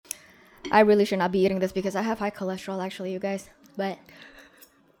I really should not be eating this because I have high cholesterol, actually, you guys. But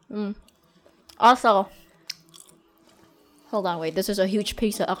also, hold on, wait. This is a huge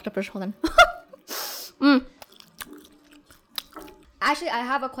piece of octopus. Hold on. Actually, I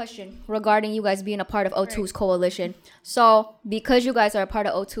have a question regarding you guys being a part of O2's coalition. So, because you guys are a part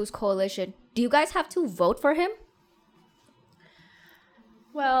of O2's coalition, do you guys have to vote for him?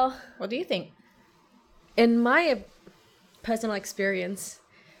 Well, What do you think? in my personal experience,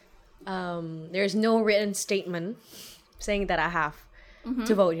 there's no written statement saying that I have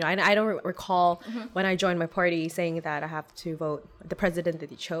to vote. You know, I don't recall when I joined my party saying that I have to vote the president that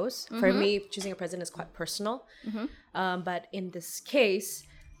he chose. For me, choosing a president is quite personal. But in this case,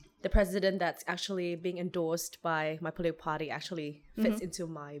 the president that's actually being endorsed by my political party actually fits into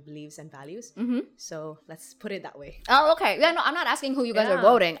my beliefs and values. So let's put it that way. Oh, okay. Yeah, no, I'm not asking who you guys are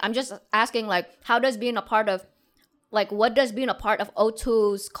voting. I'm just asking, like, how does being a part of, like, what does being a part of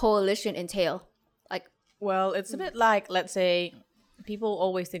O2's coalition entail? Like, Well, it's a bit like, let's say, people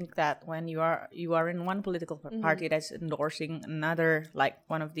always think that when you are in one political party that's endorsing another, like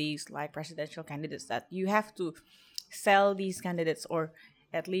one of these like presidential candidates, that you have to sell these candidates, or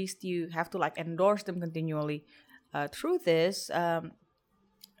at least you have to like endorse them continually. Truth is,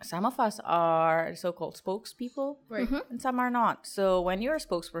 some of us are so-called spokespeople, Right. and some are not. So when you're a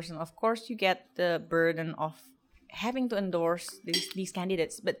spokesperson, of course you get the burden of having to endorse these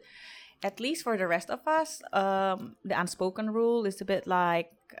candidates. But at least for the rest of us, the unspoken rule is a bit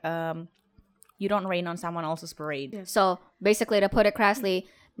like you don't rain on someone else's parade. so basically, to put it crassly,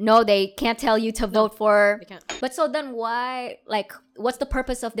 no, they can't tell you to vote for. They can't. But so then why, like, what's the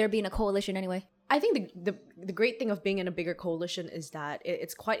purpose of there being a coalition anyway? I think the great thing of being in a bigger coalition is that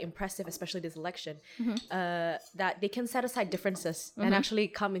it's quite impressive, especially this election, that they can set aside differences and actually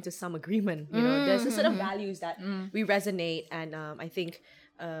come into some agreement. You know, there's a set of values that we resonate, and I think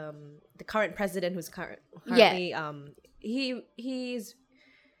the current president, who's currently he's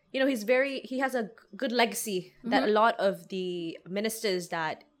you know, he has a good legacy that a lot of the ministers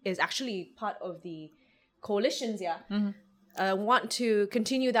that is actually part of the coalitions, want to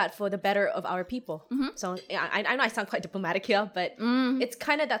continue that for the better of our people. So I know I sound quite diplomatic here, but it's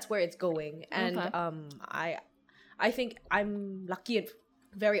kind of, that's where it's going. And I think I'm lucky and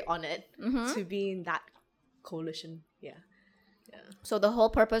very honored to be in that coalition. So the whole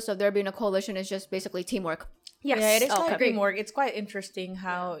purpose of there being a coalition is just basically teamwork. Yes. Yeah, it is Okay. like teamwork. It's quite interesting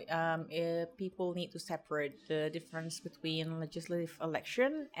how people need to separate the difference between legislative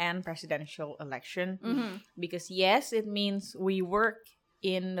election and presidential election, because yes, it means we work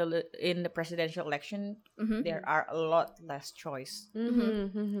in the presidential election. There are a lot less choice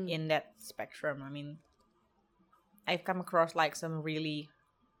in that spectrum. I mean, I've come across like some really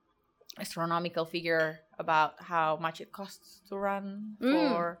astronomical figure about how much it costs to run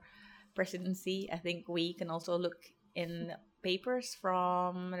for presidency. I think we can also look in papers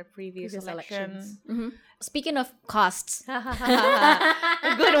from the previous elections. Speaking of costs, Good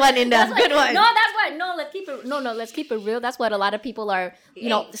one, Inda. Good one. No, that's what. No, let's keep it. No, let's keep it real. That's what a lot of people are, you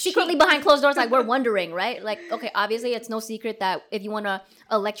know, secretly behind closed doors. Like, we're wondering, right? Like, okay, obviously, it's no secret that if you want to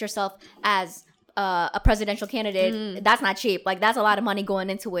elect yourself as a presidential candidate, that's not cheap. Like, that's a lot of money going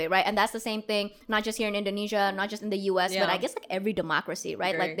into it, right? And that's the same thing, not just here in Indonesia, not just in the US, but I guess like every democracy,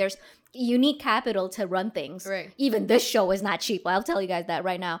 right? Like, there's you need capital to run things. Right. Even this show is not cheap. I'll tell you guys that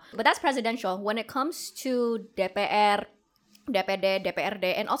right now. But that's presidential. When it comes to DPR, DPD, DPRD,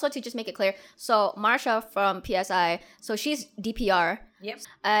 and also to just make it clear, so Marsha from PSI, so she's DPR. Yep.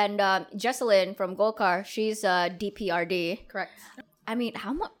 And Jesslyn from GOLKAR, she's DPRD. Correct. I mean,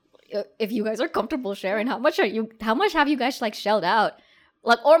 how much? If you guys are comfortable sharing, how much have you guys like shelled out?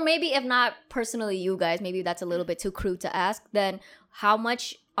 Like, or maybe if not personally you guys, maybe that's a little bit too crude to ask, then how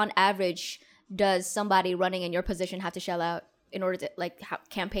much on average does somebody running in your position have to shell out in order to, like,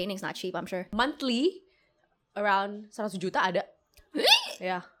 campaigning's not cheap, I'm sure. Monthly, around 100 juta ada.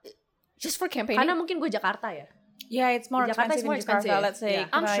 Yeah. Just for campaigning? Karena mungkin gue Jakarta ya. Yeah, it's more Jakarta expensive is more in Jakarta, expensive. let's say. Yeah.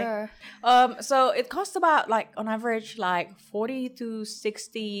 I'm right? sure. So it costs about, like, on average, like 40 to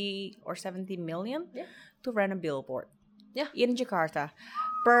 60 or 70 million to run a billboard in Jakarta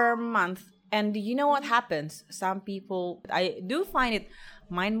per month. And you know what happens? Some people, I do find it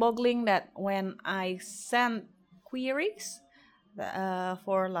mind-boggling that when I send queries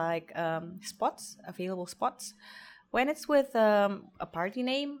for like spots, available spots, when it's with a party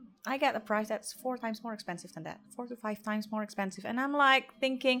name, I get a price that's 4 times more expensive than that, 4 to 5 times more expensive. And I'm like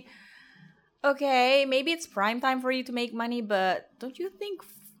thinking, okay, maybe it's prime time for you to make money, but don't you think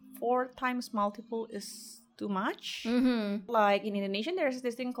 4 times multiple is too much? Like in Indonesian, there's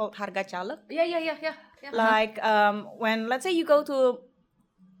this thing called harga caleg. Yeah. Like when, let's say you go to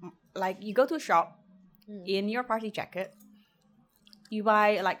like you go to a shop in your party jacket, you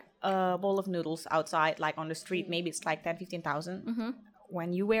buy like a bowl of noodles outside, like on the street, maybe it's like 10,000-15,000.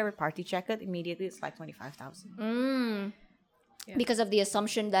 When you wear a party jacket, immediately it's like 25,000. Because of the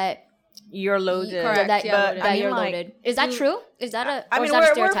assumption that you're loaded. Correct, that you're like, loaded. Is that true? Is that a? I mean, is that a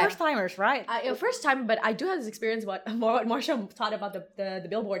we're stereotype? first timers, right? First time, but I do have this experience what Marsha taught about the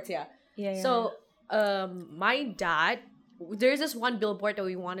billboards here. Yeah. So my dad, there's this one billboard that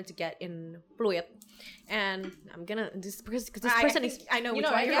we wanted to get in Pluit, and I'm gonna because this person is I know you which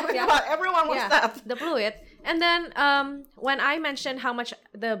know one you're yeah, talking yeah. about. Everyone wants that. the Pluit, and then when I mentioned how much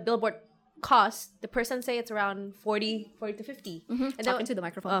the billboard costs, the person say it's around 40 to 50. And then into the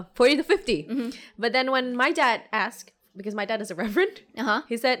microphone. 40 to 50. But then when my dad asked, because my dad is a reverend,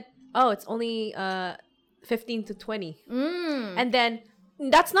 he said, oh, it's only 15 to 20. And then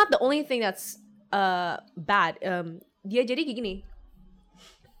that's not the only thing that's bad. Dia jadi gini.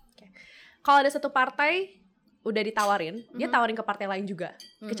 Kalau ada satu partai udah ditawarin, dia tawarin ke partai lain juga,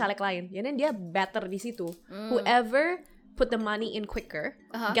 ke caleg lain. Jadi dia better di situ. Whoever put the money in quicker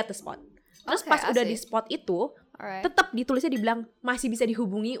get the spot. Terus pas udah di spot itu, tetap ditulisnya dibilang masih bisa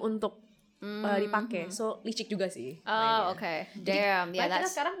dihubungi untuk dipakai. So licik juga sih. Oh, okay. Damn. Jadi, Yeah, kita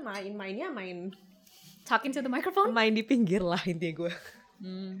that's sekarang mainnya talking to the microphone. main di pinggir lah intinya gue.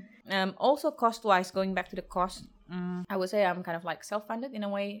 Also cost-wise, going back to the cost, I would say I'm kind of like self-funded in a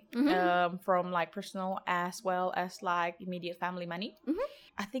way, from like personal as well as like immediate family money.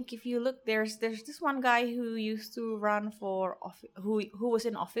 I think if you look, there's this one guy who used to run for who was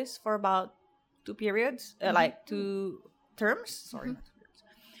in office for about 2 periods, like 2 terms. Sorry, not 2 periods.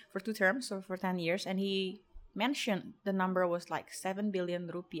 For 2 terms, so for 10 years, and he mentioned the number was like 7 billion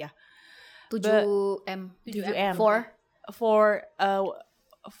rupiah. 7M.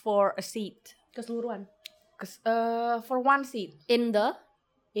 For a seat. Keseluruhan. For one seat. In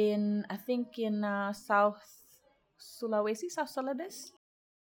I think in South Celebes.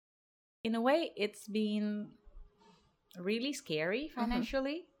 In a way, it's been really scary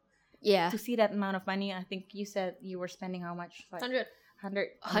financially. Yeah. To see that amount of money. I think you said you were spending how much? Like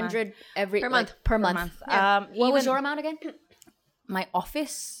 100 every per month. Per month. Yeah. What was your amount again? My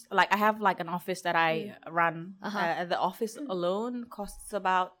office, like I have like an office that I run. The office alone costs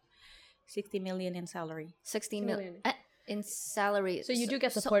about 60 million in salary. 16 million in salary. So you do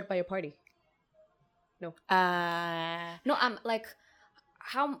get support by your party? No. No, I'm like,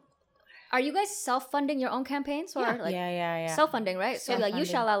 how are you guys self-funding your own campaigns or like yeah. self-funding, right? So like you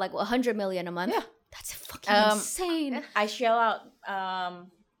shell out like 100 million a month. Yeah. That's fucking insane. I shell out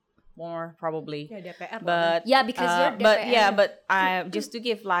more probably. Yeah, DPR. But yeah, because you're DPR. but I just to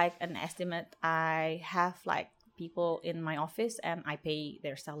give like an estimate, I have like people in my office and I pay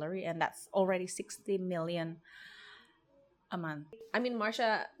their salary, and that's already 60 million a month. I mean,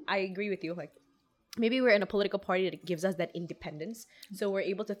 Marsha, I agree with you. Like, maybe we're in a political party that gives us that independence, so we're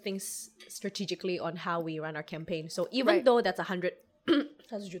able to think strategically on how we run our campaign. So even though that's 100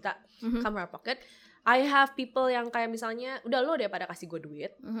 juta come from our pocket, I have people yang kayak misalnya, udah lo daripada kasih gue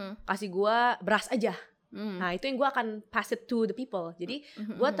duit, kasih gue beras aja. Nah itu yang gue akan pass it to the people. Jadi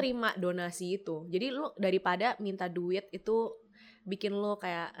gue terima donasi itu. Jadi lo daripada minta duit itu bikin lo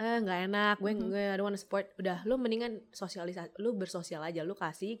kayak nggak enak, gue I don't wanna support. Udah lo mendingan sosialisasi, lo bersosial aja, lo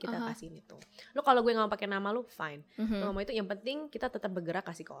kasih, kita kasihin itu. Lo kalau gue nggak mau pakai nama lo fine. Lo nggak mau itu, yang penting kita tetap bergerak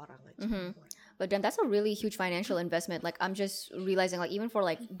kasih ke orang aja. But then that's a really huge financial investment. Like I'm just realizing, like even for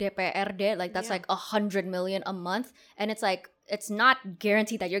like DPRD, like that's like 100 million a month, and it's like it's not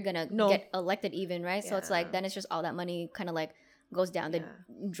guaranteed that you're gonna get elected even, right? So it's like then it's just all that money kind of like goes down the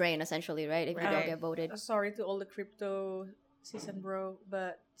drain essentially, right? If you don't get voted. Sorry to all the crypto season bro,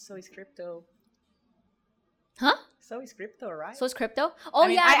 but so is crypto. Huh? So is crypto, right? So is crypto? Oh, I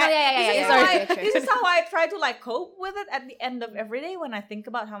mean, This is how I try to like cope with it at the end of every day when I think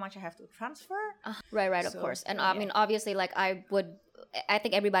about how much I have to transfer. Right, of course. And I mean, obviously, like I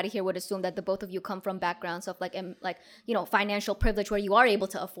think everybody here would assume that the both of you come from backgrounds of like you know, financial privilege where you are able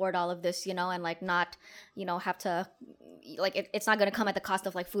to afford all of this, you know, and like not, you know, have to like it's not going to come at the cost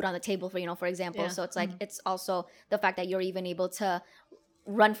of like food on the table for, you know, for example. So it's like it's also the fact that you're even able to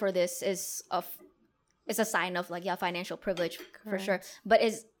run for this is a sign of like financial privilege. Correct. For sure. But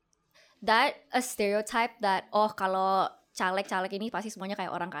is that a stereotype that kalau caleg-caleg ini pasti semuanya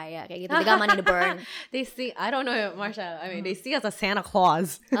kayak orang kaya kayak gitu, they got money to burn? They see, I don't know, Marsha, I mean they see us as Santa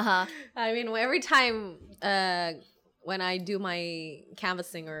Claus. I mean every time when I do my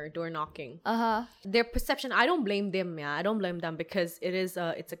canvassing or door knocking, their perception, I don't blame them. I don't blame them because it's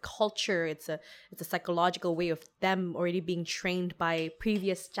a culture, it's a psychological way of them already being trained by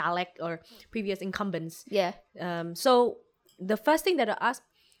previous caleg or previous incumbents. Yeah. So the first thing that I ask,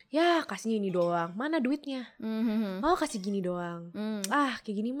 ya kasihnya ini doang, mana duitnya? Oh kasih gini doang.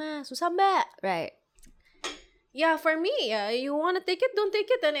 Kayak gini mah susah mbak. Right. Yeah, for me, you want to take it, don't take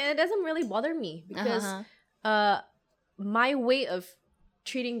it, and it doesn't really bother me because my way of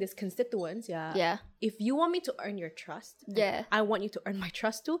treating these constituents, if you want me to earn your trust, I want you to earn my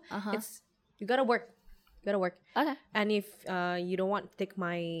trust too. It's you gotta work. Okay. And if you don't want to take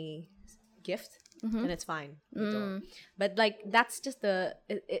my gift, then it's fine. But like that's just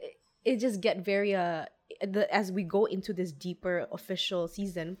it just get very as we go into this deeper official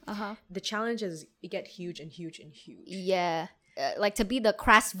season, the challenges get huge and huge and huge. Yeah. Like to be the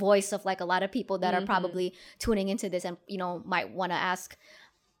crass voice of like a lot of people that are probably tuning into this and might want to ask.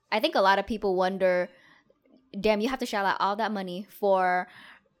 I think a lot of people wonder, damn, you have to shell out all that money for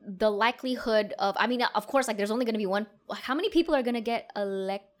the likelihood of, I mean, of course, like there's only going to be one. How many people are going to get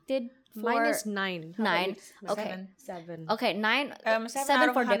elected? Mine is 9. 9. Okay. 7. Okay, 9.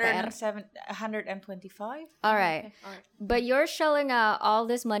 7 for DPR. 125. All right. Okay. All right. But you're shelling out all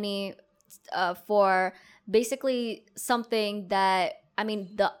this money for basically something that, I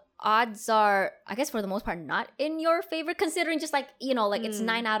mean, the odds are, I guess for the most part, not in your favor, considering just like, like it's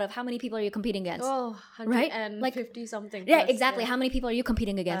 9 out of how many people are you competing against? Oh, 150 right? something. Yeah, plus, exactly. How many people are you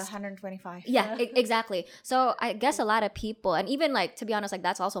competing against? 125. Yeah, exactly. So I guess a lot of people, and even like, to be honest, like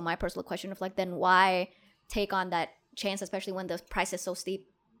that's also my personal question of like, then why take on that chance, especially when the price is so steep?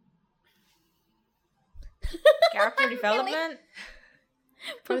 Character development.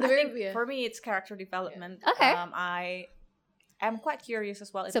 For me, it's character development. Yeah. Okay. I'm quite curious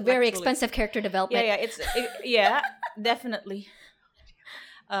as well. It's a very expensive character development. Yeah, definitely.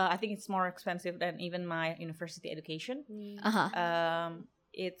 I think it's more expensive than even my university education.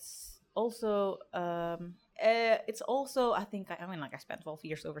 It's also I think I spent 12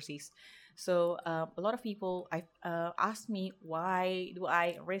 years overseas, so a lot of people asked me, why do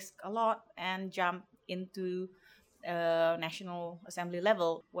I risk a lot and jump into National Assembly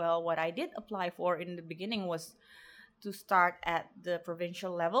level? Well, what I did apply for in the beginning was to start at the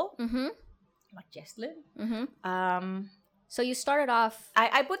provincial level, like Jesslyn. So you started off.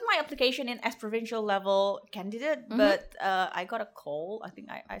 I put my application in as provincial level candidate, but I got a call. I think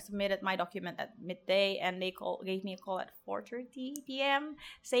I submitted my document at midday, and they gave me a call at 4:30 p.m.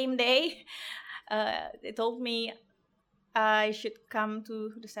 same day. They told me I should come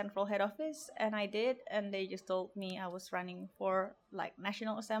to the central head office, and I did, and they just told me I was running for like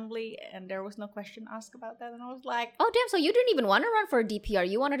National Assembly, and there was no question asked about that, and I was like, oh damn, so you didn't even want to run for a DPR,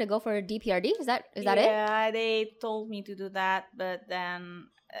 you wanted to go for a DPRD? Is that it? Yeah, they told me to do that, but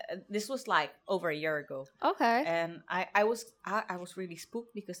then this was like over a year ago. Okay. And I was really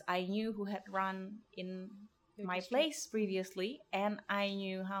spooked because I knew who had run in my place previously, and I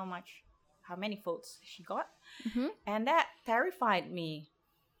knew how many votes she got, and that terrified me.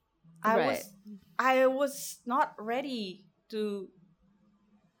 I was not ready to.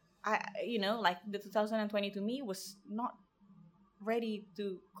 Like the 2020 to me was not ready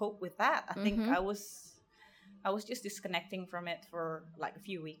to cope with that. I think I was just disconnecting from it for like a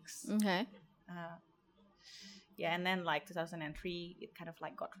few weeks. Okay. And then like 2003, it kind of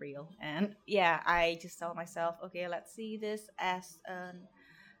like got real, and I just told myself, okay, let's see this as an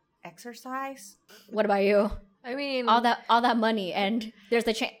exercise. What about you? I mean, all that money, and there's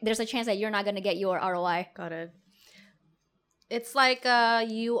a chance that you're not gonna get your ROI. Got it. It's like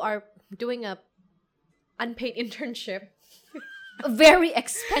you are doing a unpaid internship. A very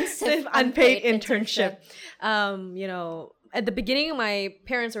expensive unpaid internship. At the beginning, my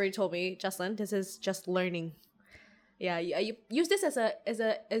parents already told me, Jesslyn, this is just learning. Yeah, you use this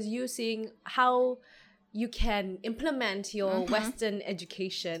as you seeing how you can implement your Western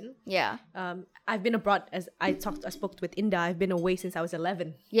education. Yeah. I've been abroad, as I spoke with Inda. I've been away since I was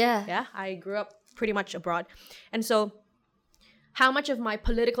 11. Yeah. Yeah. I grew up pretty much abroad. And so how much of my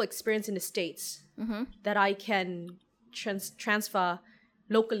political experience in the States that I can transfer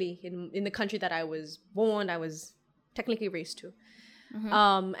locally in the country that I was born, I was technically raised to.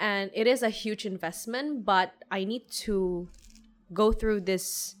 And it is a huge investment, but I need to go through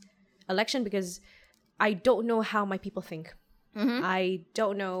this election because I don't know how my people think. I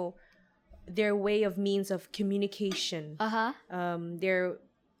don't know their way of means of communication, their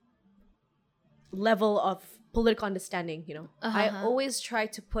level of political understanding, I always try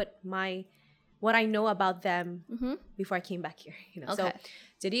to put what I know about them before I came back here, Okay. So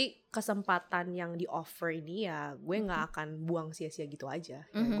jadi kesempatan yang di offer ini ya gue nggak akan buang sia-sia gitu aja.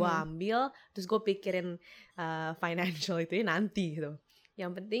 Gue ambil terus gue pikirin financial itu nanti gitu.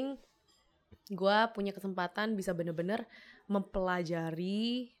 Yang penting gue punya kesempatan bisa bener-bener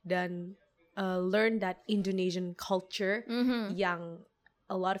mempelajari dan learn that Indonesian culture yang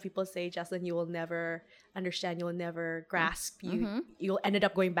a lot of people say, Jesslyn, you will never understand, you will never grasp, you'll ended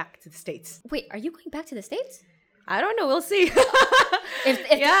up going back to the States. Wait, are you going back to the States? I don't know. We'll see.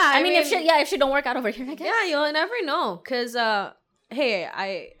 If shit don't work out over here, I guess. Yeah, you'll never know. Cause hey,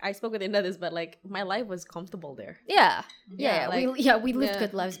 I spoke with Inda this, but like my life was comfortable there. We lived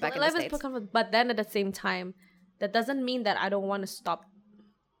good lives back in the States. But then at the same time, that doesn't mean that I don't want to stop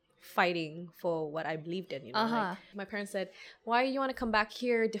fighting for what I believed in. You know, like my parents said, "Why do you want to come back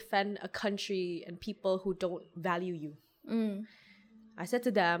here, defend a country and people who don't value you?" I said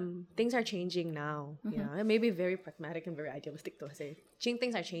to them, things are changing now. You know, it may be very pragmatic and very idealistic to say,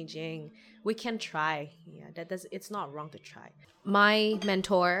 things are changing. We can try. Yeah, it's not wrong to try. My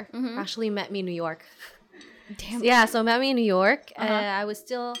mentor actually met me in New York. Damn. Yeah, so met me in New York. I was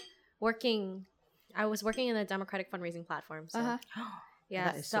still working. I was working in a Democratic fundraising platform. So.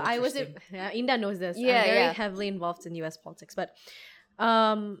 Yeah, so I was. Inda knows this. I'm very heavily involved in U.S. politics, but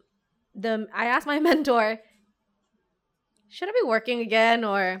I asked my mentor, should I be working again,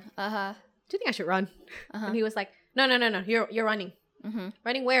 or do you think I should run? And he was like, no, you're running.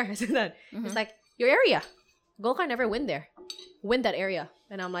 Running where? I said that. It's like, your area. GOLKAR never win that area.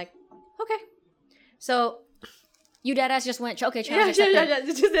 And I'm like, okay. So you deadass just went, okay, challenge accepted. Yeah,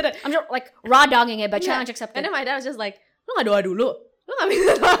 just did it. I'm just like raw dogging it, but challenge accepted. And then my dad was just like, no, dulu.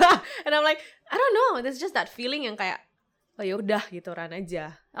 And I'm like, I don't know. There's just that feeling yang kayak, oh yaudah gitu, run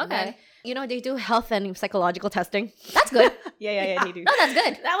aja. Okay. You know, they do health and psychological testing. That's good. Yeah, they do. No, that's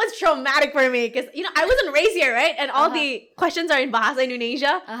good. That was traumatic for me because, you know, I wasn't raised here, right? And all the questions are in Bahasa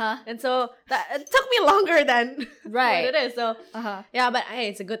Indonesia. And so it took me longer than what it is. So, yeah, but hey,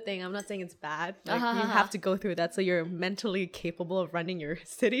 it's a good thing. I'm not saying it's bad. Like, you have to go through that so you're mentally capable of running your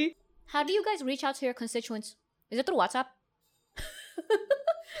city. How do you guys reach out to your constituents? Is it through WhatsApp?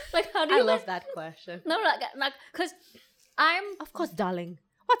 Like, how do you? I love that question. No, like, because of course, darling.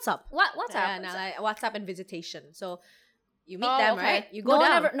 WhatsApp. WhatsApp. Yeah, like WhatsApp and visitation. So you meet them, right? You go no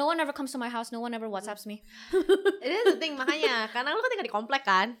down. No one ever comes to my house. No one ever WhatsApps me. It is the thing, makanya. Karena lu kan tinggal di komplek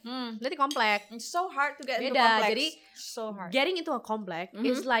kan. Lu di komplek. It's so hard to get into Beda. complex. Jadi, so hard. Getting into a complex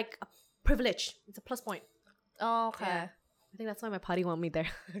is like a privilege. It's a plus point. Oh, okay. Yeah. I think that's why my party want me there.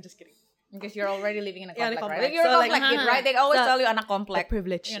 I'm just kidding. Because you're already living in a complex, complex. right? You're a complex kid, right? They always tell you anak complex.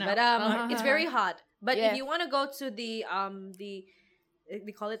 Privilege. You know? But it's very hard. But if you want to go to the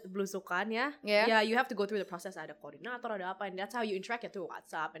they call it belusukan, yeah, you have to go through the process. Ada koordinator, ada apa, and that's how you interact through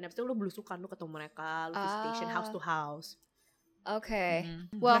WhatsApp. And abis itu lu belusukan, lu ketemu mereka, lu visitation house to house. Okay.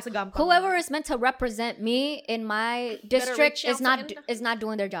 Well, whoever is meant to represent me in my district is not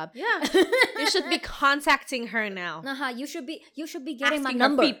doing their job. Yeah. You should be contacting her now. You should be getting asking my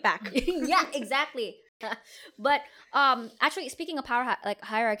number. Her feedback. Yeah, exactly. But actually, speaking of power like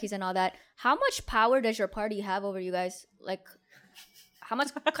hierarchies and all that, how much power does your party have over you guys? Like, how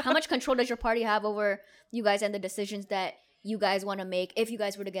much control does your party have over you guys and the decisions that you guys want to make if you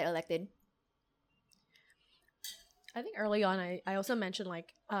guys were to get elected? I think early on, I also mentioned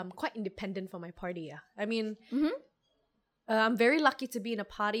like quite independent for my party. Yeah, I mean, I'm very lucky to be in a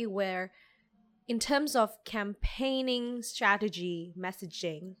party where, in terms of campaigning strategy,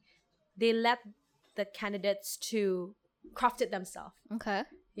 messaging, they let the candidates to craft it themselves. Okay,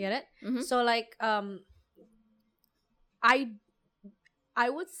 you get it? So like, I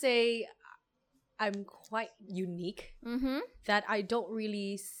would say I'm quite unique. That I don't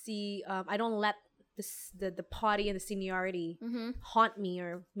really see. I don't let the party and the seniority haunt me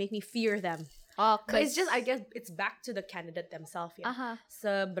or make me fear them. Oh, but it's just, I guess it's back to the candidate themselves. Yeah.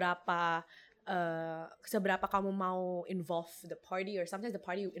 Seberapa kamu mau involve the party, or sometimes the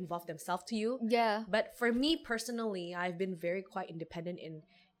party involve themselves to you. Yeah. But for me personally, I've been very quite independent in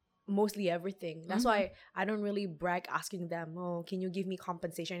mostly everything. That's why I don't really brag asking them, oh, can you give me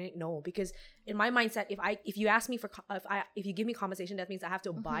compensation? No, because in my mindset, if you ask me if you give me compensation, that means I have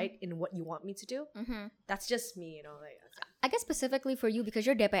to abide in what you want me to do. That's just me, you know. Like, I guess specifically for you because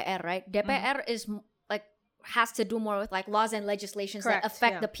you're DPR, right? DPR is like has to do more with like laws and legislations that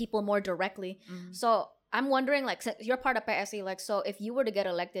affect the people more directly. So I'm wondering, like, since you're part of PSI, like, so if you were to get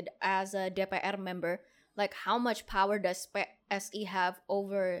elected as a DPR member, like, how much power does PSI have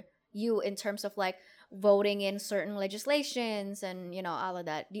over you in terms of like voting in certain legislations and, you know, all of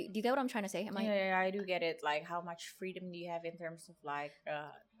that? Do you get what I'm trying to say? Yeah, I do get it. Like, how much freedom do you have in terms of like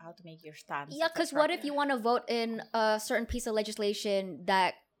how to make your stance? Yeah, because what if you want to vote in a certain piece of legislation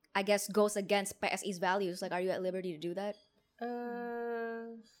that I guess goes against PSI's values? Like, are you at liberty to do that?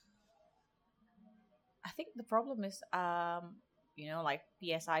 I think the problem is, you know, like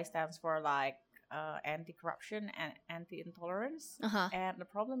PSI stands for like anti-corruption and anti-intolerance. And the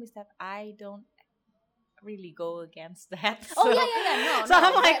problem is that I don't really go against that. Oh yeah. No, so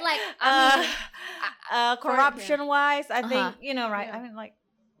I'm like, but, like I mean, corruption wise, I think right. Yeah. I mean, like,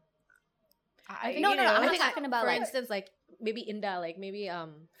 I'm not talking about for like instance, like maybe Inda, like maybe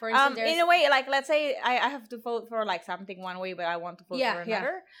for instance, in a way, like let's say I have to vote for like something one way, but I want to vote for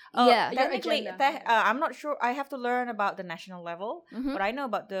another. Yeah. Technically, Your agenda. I'm not sure. I have to learn about the national level. Mhm. What I know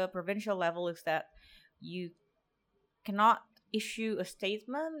about the provincial level is that you cannot issue a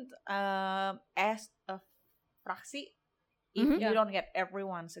statement as a fraksi if you don't get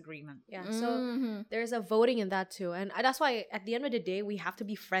everyone's agreement. Yeah, so there's a voting in that too, and that's why at the end of the day we have to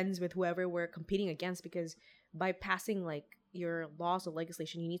be friends with whoever we're competing against, because by passing like your laws or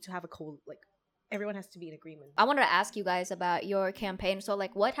legislation, you need to have everyone has to be in agreement. I wanted to ask you guys about your campaign. So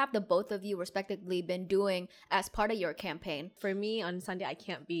like what have the both of you respectively been doing as part of your campaign? For me on Sunday, I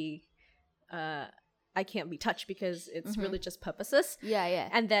can't be touched because it's religious purposes. Yeah.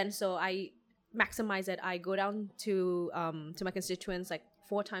 And then so I maximize it. I go down to my constituents like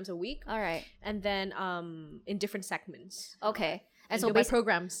 4 times a week. All right. And then in different segments. Okay. And So so by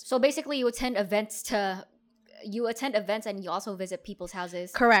programs. So basically you attend events and you also visit people's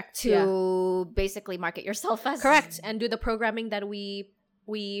houses. Correct. To basically market yourself as Correct. And do the programming that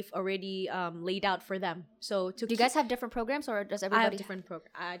we've already laid out for them. So do you guys have different programs, or does everybody I have different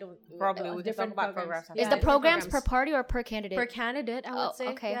programs. I don't Probably we can different talk about programs. Is the different programs per party or per candidate? per candidate? I would say.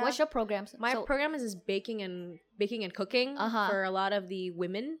 Okay. Yeah. What's your programs? My program is baking and cooking for a lot of the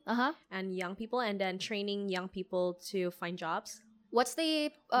women and young people, and then training young people to find jobs.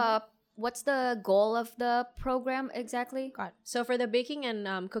 What's the goal of the program exactly? So for the baking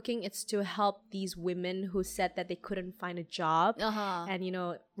and cooking, it's to help these women who said that they couldn't find a job, and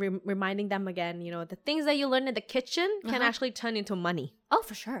reminding them again, the things that you learn in the kitchen can actually turn into money. Oh,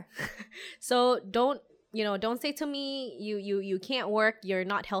 for sure. So don't say to me you can't work, you're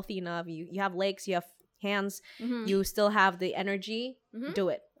not healthy enough, you have legs, you have hands, you still have the energy, do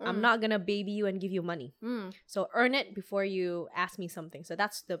it. I'm not gonna baby you and give you money. So earn it before you ask me something. So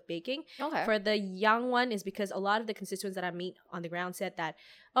that's the baking. Okay. For the young one is because a lot of the constituents that I meet on the ground said that,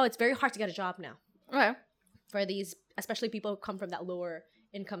 it's very hard to get a job now. Okay. For these, especially people who come from that lower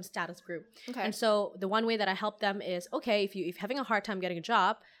income status group. Okay. And so the one way that I help them is, okay, if you're having a hard time getting a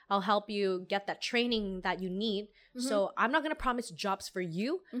job, I'll help you get that training that you need. So I'm not going to promise jobs for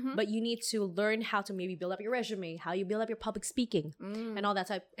you, but you need to learn how to maybe build up your resume, how you build up your public speaking, and all that.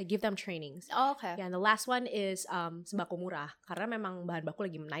 So I give them trainings. Oh, okay. Yeah, and the last one is sembako murah. Karena memang bahan baku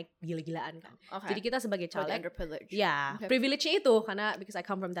lagi naik gila-gilaan kan. Okay. Jadi kita sebagai For the caleg, underprivileged. yeah, Okay. privilege-nya itu karena because I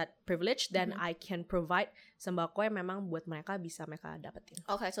come from that privilege, then I can provide sembako yang memang buat mereka bisa mereka dapetin.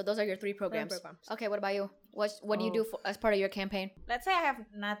 Okay, so those are your 3 programs. programs. Okay, what about you? What do you do as part of your campaign? Let's say I have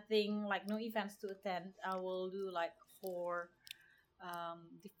nothing, like no events to attend. I will do like 4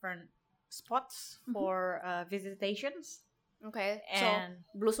 different spots for visitations. Okay, And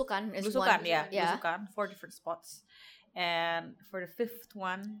so Blusukan is Blusukan, one. yeah. Blusukan, 4 different spots. And for the 5th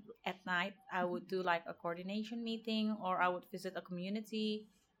one at night, I would do like a coordination meeting, or I would visit a community.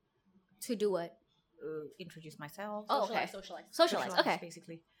 To do what? Introduce myself. Oh, okay. Socialize. Okay.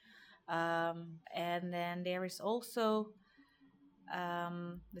 Basically. And then there is also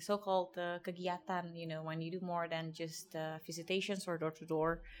the so-called kegiatan, when you do more than just visitations or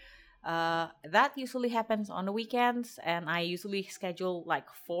door-to-door. That usually happens on the weekends, and I usually schedule like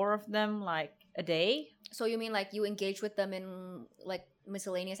 4 of them, like a day. So you mean like you engage with them in like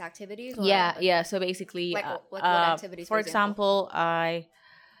miscellaneous activities? Or Yeah. So basically, Like what activities? For example,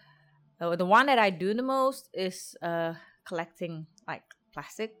 the one that I do the most is collecting like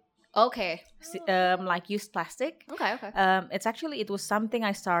plastic. Okay. Like used plastic. Okay. It was something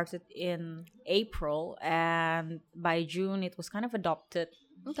I started in April, and by June it was kind of adopted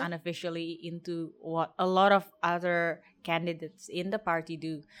unofficially into what a lot of other candidates in the party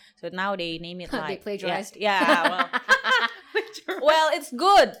do. So now they name it like They plagiarized. Yeah. Well, it's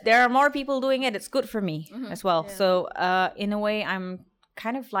good. There are more people doing it. It's good for me as well. Yeah. So in a way, I'm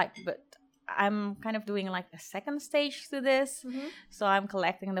kind of doing like a second stage to this. So I'm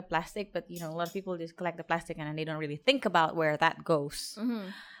collecting the plastic, but a lot of people just collect the plastic and they don't really think about where that goes.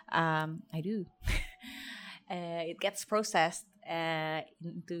 I do. It gets processed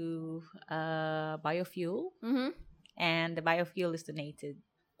into biofuel, and the biofuel is donated.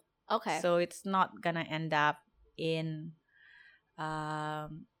 Okay. So it's not gonna end up in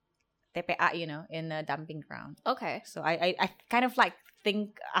TPA, in a dumping ground. Okay. So I kind of like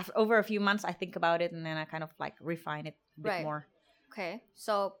think over a few months, I think about it, and then I kind of like refine it a bit more. Okay.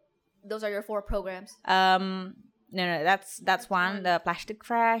 So those are your 4 programs. No, that's one. The plastic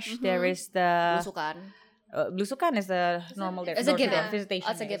fresh. There is the Blusukan. Blusukan is a normal. It's a given. Visitation.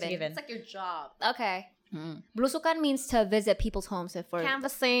 That's a given. It's like your job. Okay. Belusukan means to visit people's homes.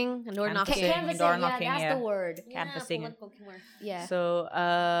 Canvassing, door knocking. Canvassing, door yeah, knocking, that's yeah. the word. Canvassing. Yeah. So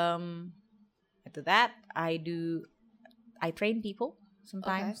after that, I train people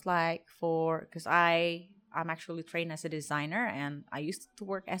sometimes, because I'm actually trained as a designer, and I used to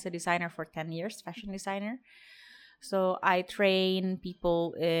work as a designer for 10 years, fashion designer. So I train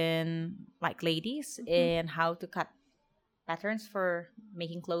people ladies in how to cut patterns for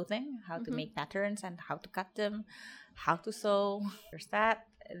making clothing, how to make patterns and how to cut them, how to sew. There's that.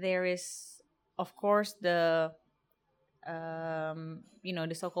 There is, of course, the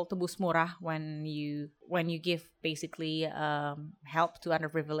the so-called tebus murah, when you give basically help to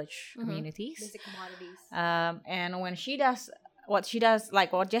underprivileged communities, Basic commodities. and when she does what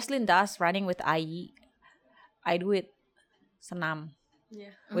Jesslyn does, running with IE, I do it senam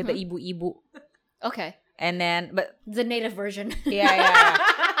with the ibu-ibu. Okay. And then, but The native version. yeah.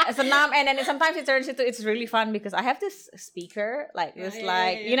 Senam, and then sometimes it turns into, it's really fun because I have this speaker,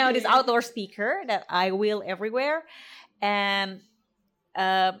 this outdoor speaker that I wheel everywhere, and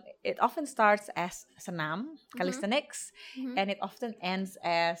it often starts as senam, calisthenics, and it often ends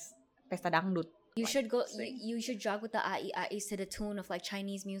as pesta dangdut. You should go. You should jog with the ais to the tune of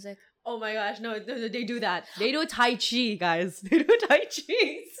Chinese music. Oh my gosh, no, they do that. They do Tai Chi, guys. They do Tai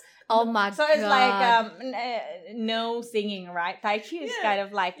Chi. Oh my god! So it's no singing, right? Tai Chi is kind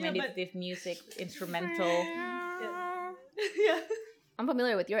of meditative music, instrumental. Yeah. I'm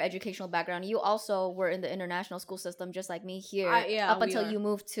familiar with your educational background. You also were in the international school system, just like me here. Up until you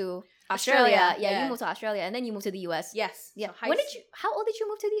moved to Australia. Yeah, you moved to Australia, and then you moved to the US. Yes. Yeah. So How old did you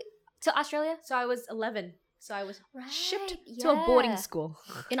move to Australia? So I was 11. So I was shipped yeah. to a boarding school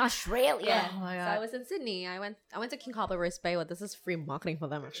in Australia. Oh my god! So I was in Sydney. I went to King Copper's Bay. Well, this is free marketing for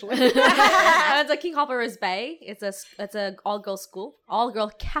them actually. I went to King Copper's Bay. It's a all girl school, all girl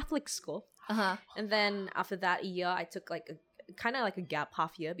Catholic school. And then after that year, I took a gap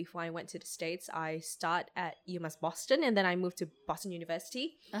half year before I went to the States. I started at UMass Boston, and then I moved to Boston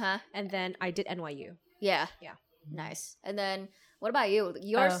University. And then I did NYU. Yeah. Nice. And then what about you?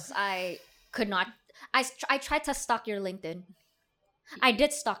 Yours, I could not. I tried to stalk your LinkedIn. I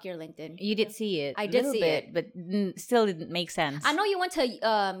did stalk your LinkedIn. You did see it. I did see it, but still didn't make sense. I know you went to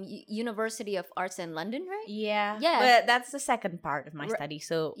University of Arts in London, right? Yeah. But that's the second part of my study.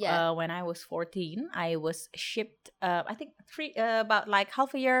 So when I was 14, I was shipped. I think about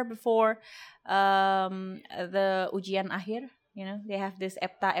half a year before the ujian akhir. They have this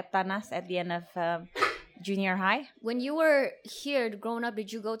eptanas at the end of junior high. When you were here growing up,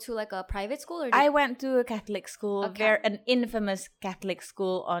 did you go to a private school? I went to a Catholic school, an infamous Catholic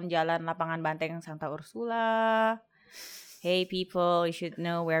school on Jalan Lapangan Banteng, Santa Ursula. Hey people, you should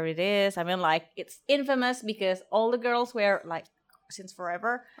know where it is. I mean, it's infamous because all the girls wear since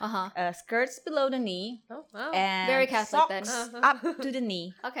forever skirts below the knee. Oh, wow. And very Catholic then. Up to the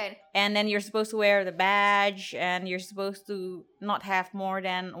knee. Okay. And then you're supposed to wear the badge, and you're supposed to not have more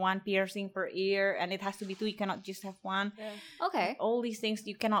than one piercing per ear, and it has to be 2. You cannot just have 1. Yeah. Okay. All these things.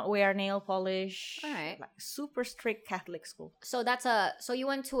 You cannot wear nail polish. All right. Super strict Catholic school. So so you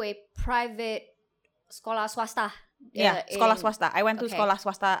went to a private sekolah swasta. Yeah, sekolah swasta. I went to sekolah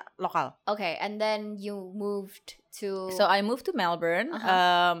swasta lokal. Okay, and then you moved to... So I moved to Melbourne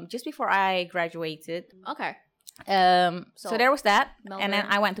just before I graduated. Okay. So there was that. Melbourne. And then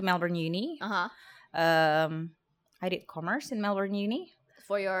I went to Melbourne Uni. I did commerce in Melbourne Uni.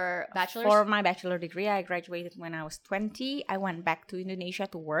 For your bachelor's? For my bachelor degree, I graduated when I was 20. I went back to Indonesia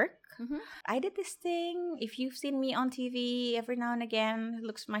to work. I did this thing. If you've seen me on TV every now and again,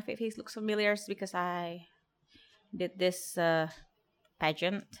 my face looks familiar. It's because I did this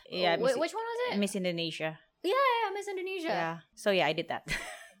pageant. Yeah, which one was it? Miss Indonesia. Yeah, Miss Indonesia. Yeah. So yeah, I did that.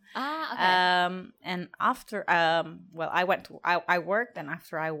 Okay. And after I worked, and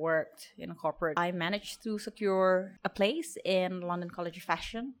after I worked in a corporate, I managed to secure a place in London College of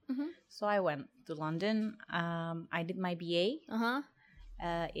Fashion. So I went to London. I did my BA.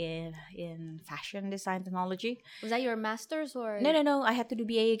 In fashion design technology. Was that your master's or? No. I had to do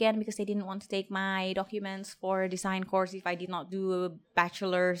BA again because they didn't want to take my documents for a design course if I did not do a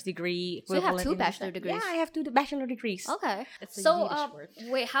bachelor's degree. So you have 2 bachelor degrees? Yeah, I have 2 bachelor degrees. Okay. It's a so Yiddish word.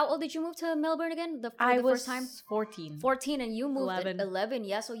 Wait, how old did you move to Melbourne again? I was first time? 14. 14, and you moved 11. at 11.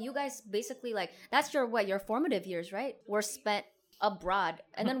 Yeah, so you guys basically that's your formative years, right? Were spent abroad.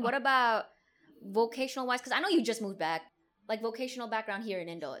 And then what about vocational wise? Because I know you just moved back. Vocational background here in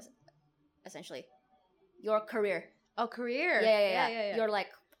Indo is essentially your career. Oh, career. Yeah. Your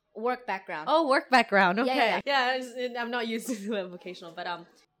work background. Oh, work background. Okay. Yeah. I'm not used to vocational, but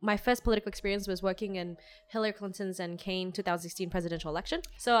my first political experience was working in Hillary Clinton's and Kane 2016 presidential election.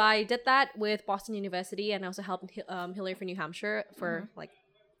 So I did that with Boston University, and I also helped Hillary for New Hampshire for like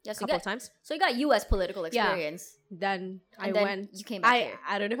a couple of times. So you got U.S. political experience. Yeah. Then you came back here.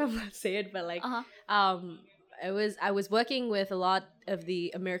 I don't know if I'm allowed to say it, but like I was working with a lot of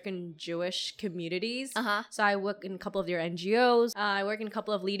the American Jewish communities. So I work in a couple of their NGOs. I work in a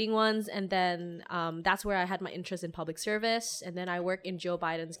couple of leading ones, and then that's where I had my interest in public service. And then I work in Joe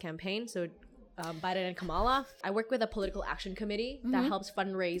Biden's campaign. So Biden and Kamala. I work with a political action committee that helps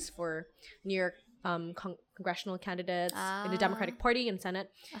fundraise for New York congressional candidates in the Democratic Party and Senate,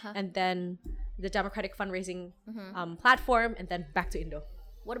 and then the Democratic fundraising platform, and then back to Indo.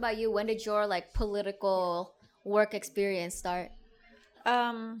 What about you? When did your like political work experience start?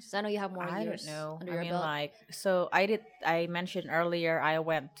 I know you have more years. I don't know. Under your belt. Like, so I mentioned earlier, I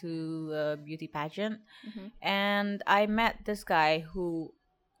went to a beauty pageant, and I met this guy who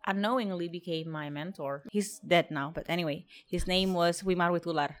unknowingly became my mentor. He's dead now, but anyway, his name was Wimar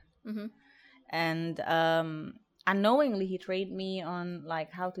Witular. And unknowingly, he trained me on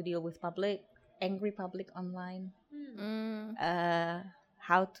like how to deal with angry public online,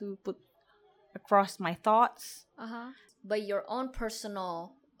 how to put across my thoughts. But your own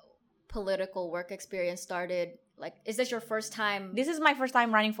personal political work experience started like, is this your first time? This is my first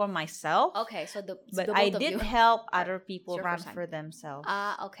time running for myself. Okay, so but I did help other people run for themselves.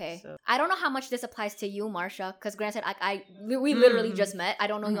 Okay. So. I don't know how much this applies to you, Marsha, because granted, we literally just met. I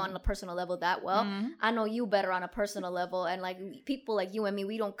don't know you on a personal level that well. I know you better on a personal level, and like people like you and me,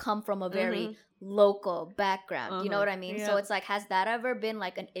 we don't come from a very local background. You know what I mean? Yeah. So it's like, has that ever been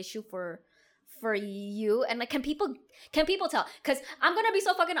like an issue for you? And like, can people tell? Because I'm gonna be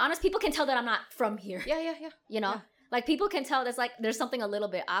so fucking honest, people can tell that I'm not from here. Yeah. You know, like people can tell that's like there's something a little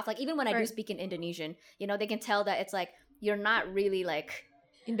bit off. Like even when I do speak in Indonesian, you know, they can tell that it's like you're not really like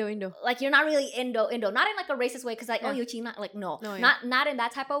Indo. Like you're not really Indo. Not in like a racist way, because like oh you China, like no not in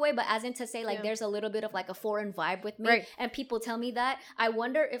that type of way, but as in to say like there's a little bit of like a foreign vibe with me, and people tell me that. I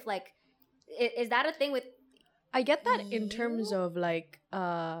wonder if like is that a thing with. I get that in terms of like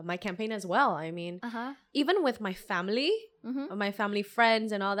my campaign as well. I mean, even with my family, my family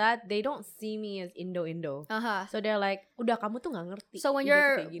friends and all that, they don't see me as Indo. So they're like, udah kamu tuh nggak ngerti. So when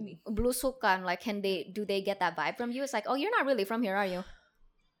you're blusukan, like do they get that vibe from you? It's like, oh, you're not really from here, are you?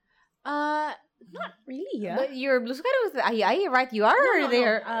 Not really, yeah. But you're blusukan with AI, right? You are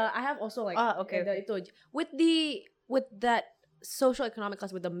there. I have also like okay. With that social economic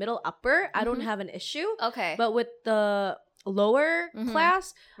class, with the middle upper, I don't have an issue. Okay. But with the lower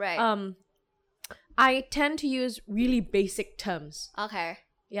class, right. I tend to use really basic terms. Okay.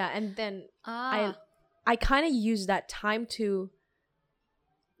 Yeah, and then I kind of use that time to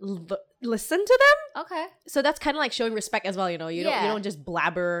listen to them. Okay. So that's kind of like showing respect as well, you know. You don't just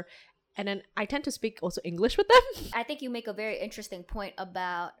blabber. And then I tend to speak also English with them. I think you make a very interesting point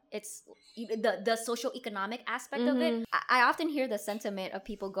about the social economic aspect of it. I often hear the sentiment of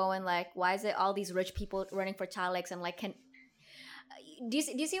people going like, why is it all these rich people running for chaleks, and like do you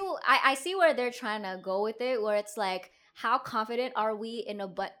see I see where they're trying to go with it, where it's like, how confident are we in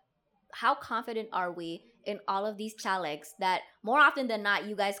all of these chaleks that more often than not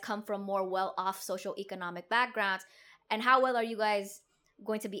you guys come from more well-off social economic backgrounds, and how well are you guys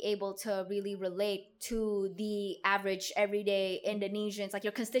going to be able to really relate to the average everyday Indonesians, like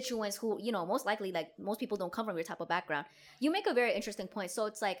your constituents who, you know, most likely, like most people don't come from your type of background. You make a very interesting point. So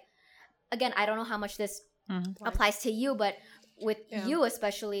it's like, again, I don't know how much this applies to you, but with you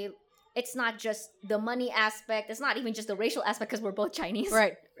especially, it's not just the money aspect. It's not even just the racial aspect, because we're both Chinese.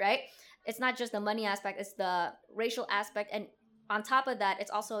 Right. It's not just the money aspect. It's the racial aspect. And on top of that,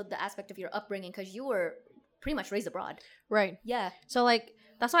 it's also the aspect of your upbringing, because you were pretty much raised abroad. Right. Yeah. So like,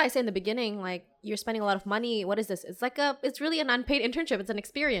 that's why I say in the beginning, like, you're spending a lot of money. What is this? It's really an unpaid internship. It's an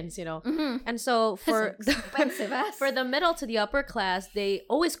experience, you know? And so for the middle to the upper class, they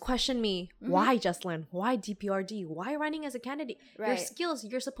always question me, why Jesslyn? Why DPRD? Why running as a candidate? Right. Your skills,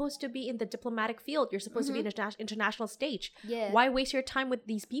 you're supposed to be in the diplomatic field. You're supposed to be in the international stage. Yeah. Why waste your time with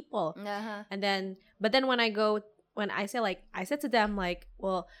these people? And then, but then when I said to them, like,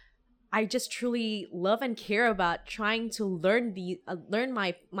 well, I just truly love and care about trying to learn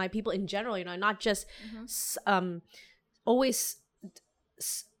my people in general, you know, not just always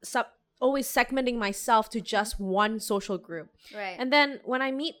segmenting myself to just one social group. Right. And then when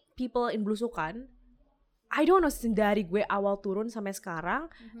I meet people in Blusukan, I don't know, dari gue awal turun sampai sekarang,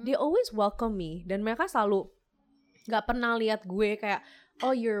 they always welcome me, dan mereka selalu gak pernah lihat gue kayak,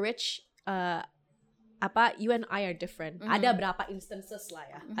 oh, you're rich, you and I are different. Ada berapa instances lah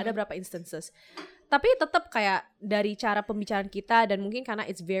ya. Ada berapa instances. Tapi tetap kayak dari cara pembicaraan kita dan mungkin karena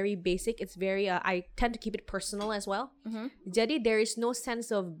it's very basic, it's very I tend to keep it personal as well. Jadi there is no sense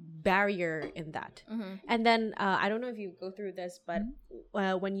of barrier in that. And then I don't know if you go through this, but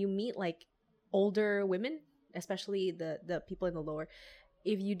when you meet like older women, especially the people in the lower,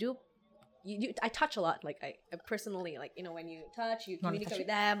 if you do. I touch a lot, like I personally, like, you know, when you touch, you communicate with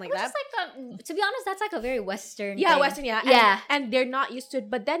them like that. Like to be honest, that's like a very Western thing. Western, and they're not used to it.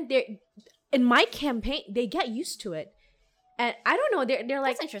 But then in my campaign, they get used to it, and I don't know, they're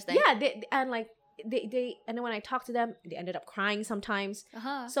like, that's interesting. Yeah, they and then when I talk to them, they ended up crying sometimes.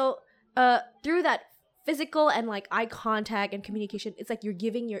 So through that physical and like eye contact and communication, it's like you're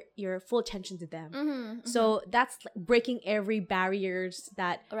giving your full attention to them. So that's like breaking every barriers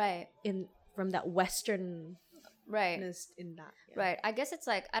that in from that Western in that. Right. I guess it's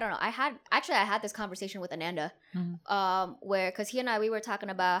like, I don't know. I had this conversation with Ananda, where, because he and I, we were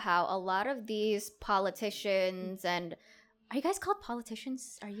talking about how a lot of these politicians and, are you guys called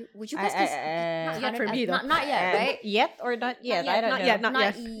politicians? Would you guys not yet for me though. Not yet, right? Yet or not yet? I don't know.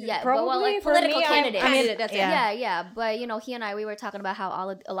 Not yet. Probably, but well, like for political me, candidates. That's yeah. But you know, he and I, we were talking about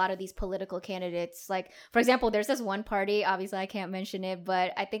how a lot of these political candidates, like for example, there's this one party. Obviously, I can't mention it,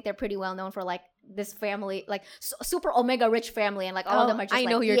 but I think they're pretty well known for like this family, like super omega rich family, and like all of them are just I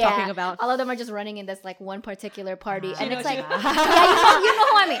know who you're talking about. All of them are just running in this like one particular party, and it's like, you know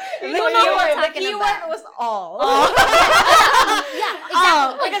who I mean. You know who I'm talking about. The keyword was all.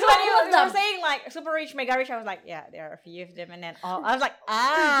 Exactly. Because when you were saying like super rich, mega rich, I was like, yeah, there are a few of them, and then all. I was like,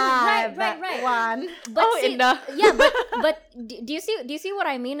 right. One. But but do you see what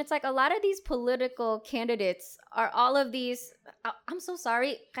I mean? It's like a lot of these political candidates are all of these. I'm so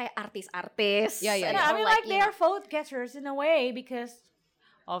sorry, kayak artis. Yeah. I mean, like they are vote getters in a way, because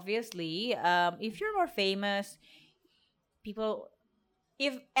obviously, if you're more famous, people.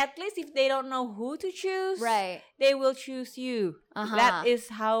 If at least if they don't know who to choose, they will choose you. That is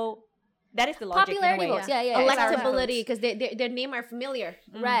the logic. Popularity in a way. votes, yeah. Electability, because their name are familiar,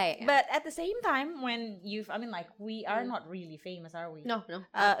 right? But at the same time, when we are not really famous, are we? No.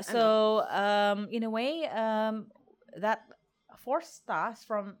 So in a way, that forced us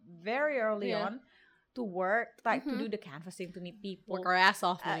from very early on to work, like to do the canvassing, to meet people, work our ass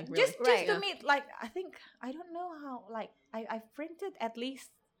off, just to meet. Like I don't know how. Like I printed at least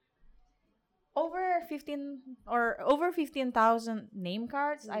over 15,000 name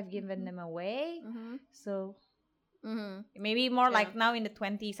cards. I've given them away. So maybe more like now in the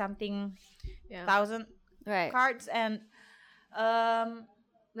 20 something thousand cards, and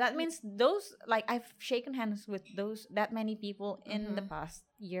that means those, like, I've shaken hands with that many people in the past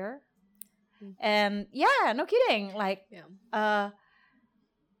year. And no kidding, like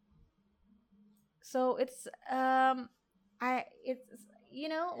so it's you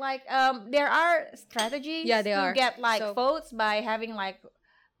know, like there are strategies to get like votes by having like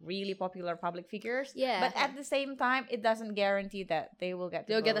really popular public figures, but at the same time it doesn't guarantee that they will get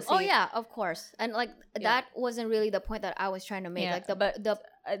the seat. Oh yeah, of course. And like that wasn't really the point that I was trying to make, like the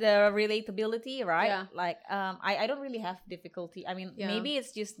relatability, right? Like I don't really have difficulty. I mean, maybe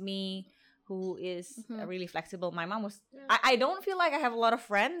it's just me who is really flexible. My mom was I don't feel like I have a lot of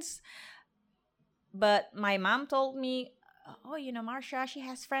friends, but my mom told me, oh, you know, Marsha, she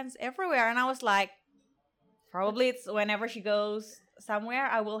has friends everywhere. And I was like, probably it's whenever she goes somewhere,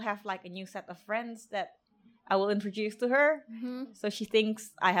 I will have like a new set of friends that I will introduce to her. So she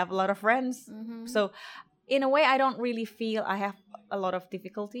thinks I have a lot of friends. So in a way, I don't really feel I have a lot of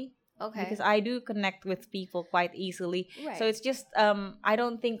difficulty. Because I do connect with people quite easily. So it's just, I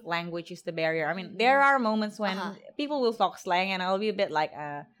don't think language is the barrier. I mean, there are moments when people will talk slang and I'll be a bit like,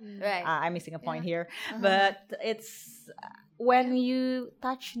 I'm missing a point here. But it's when you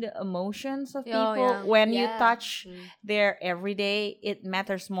touch the emotions of people, when you touch their everyday, it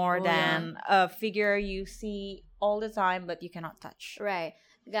matters more than a figure you see all the time, but you cannot touch. Right.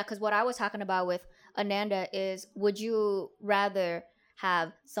 Yeah, because what I was talking about with Ananda is, would you rather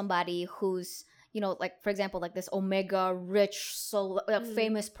have somebody who's, you know, like, for example, like this omega rich, so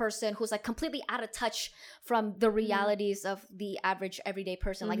famous person who's like completely out of touch from the realities of the average everyday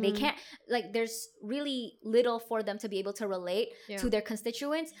person. Like they can't, like there's really little for them to be able to relate to their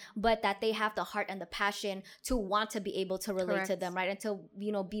constituents, but that they have the heart and the passion to want to be able to relate to them, right? And to,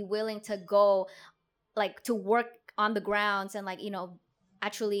 you know, be willing to go, like, to work on the grounds and, like, you know,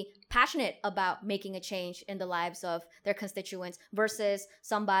 actually passionate about making a change in the lives of their constituents, versus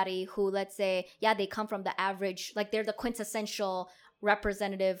somebody who, let's say, they come from the average, like they're the quintessential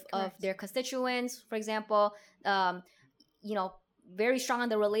representative of their constituents, for example, you know, very strong on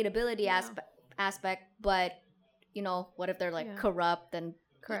the relatability aspect, but, you know, what if they're like corrupt and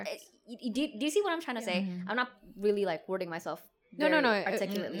Correct. Do you see what I'm trying to say? I'm not really like wording myself No.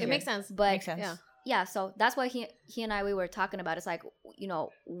 articulately. It makes sense. But Makes sense. yeah, so that's why he and I, we were talking about. It's like, you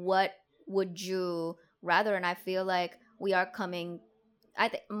know, what would you rather? And I feel like we are coming. I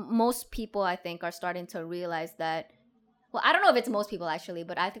think most people, I think, are starting to realize that. Well, I don't know if it's most people actually,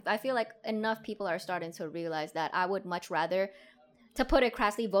 but I feel like enough people are starting to realize that I would much rather, to put it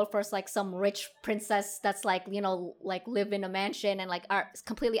crassly, vote for like some rich princess that's like, you know, like live in a mansion and like are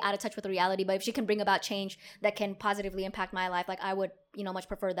completely out of touch with the reality. But if she can bring about change that can positively impact my life, like I would, you know, much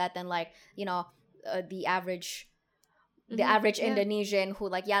prefer that than like, you know, the average Indonesian who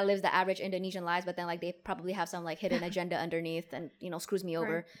like lives the average Indonesian lives, but then like they probably have some like hidden agenda underneath and, you know, screws me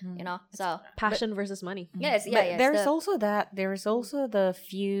over, you know. So passion versus money. Yes, But there's also the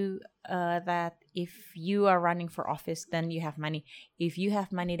view that if you are running for office, then you have money. If you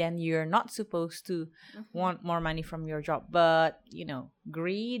have money, then you're not supposed to want more money from your job. But you know,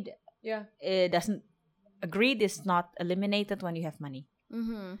 greed is not eliminated when you have money.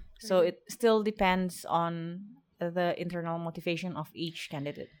 So it still depends on the internal motivation of each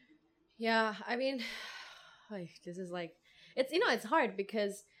candidate. Yeah, I mean, this is like, it's, you know, it's hard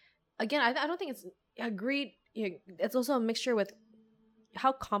because, again, I don't think it's agreed. It's also a mixture with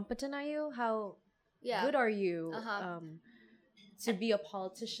how competent are you, how good are you to be a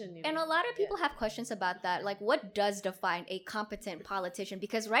politician. You know? And a lot of people have questions about that. Like, what does define a competent politician?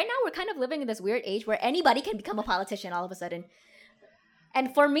 Because right now we're kind of living in this weird age where anybody can become a politician all of a sudden.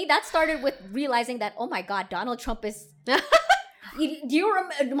 And for me, that started with realizing that, oh my God, Donald Trump is... do you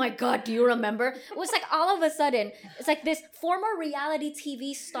remember? It was like all of a sudden, it's like this former reality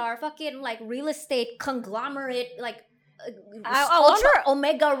TV star, fucking like real estate conglomerate, like I wonder,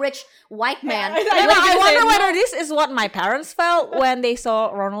 omega rich white man. I wonder whether this is what my parents felt when they saw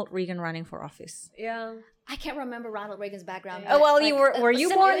Ronald Reagan running for office. Yeah. I can't remember Ronald Reagan's background. Well, like, were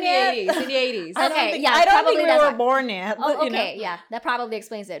you born yet? In the 80s. Okay, I don't think we were born yet. Oh, okay, yeah, that probably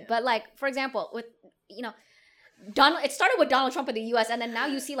explains it. But like, for example, with, you know, it started with Donald Trump in the U.S. and then now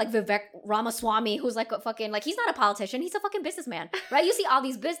you see like Vivek Ramaswamy, who's like a fucking, like, he's not a politician, he's a fucking businessman, right? You see all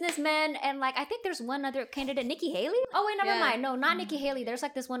these businessmen, and like I think there's one other candidate, Nikki Haley. Oh wait, never mind. No, not Nikki Haley. There's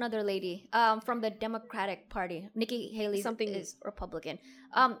like this one other lady, from the Democratic Party. Nikki Haley is Republican.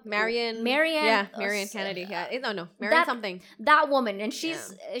 Marianne. Yeah, Marianne Kennedy. Yeah, no, Marianne something. That woman, and she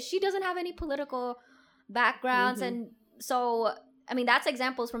doesn't have any political backgrounds, and so. I mean, that's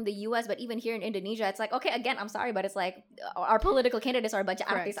examples from the U.S., but even here in Indonesia, it's like, okay, again, I'm sorry, but it's like our political candidates are a bunch of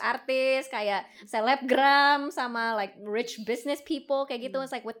artis-artis, kayak selebgram, sama like rich business people, kayak gitu.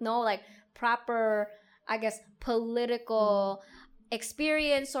 It's like with no like proper, I guess, political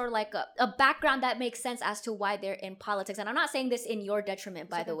experience or like a background that makes sense as to why they're in politics. And I'm not saying this in your detriment,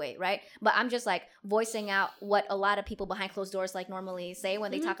 by the way, right? But I'm just like voicing out what a lot of people behind closed doors like normally say when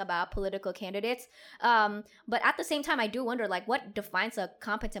they talk about political candidates. But at the same time, I do wonder like what defines a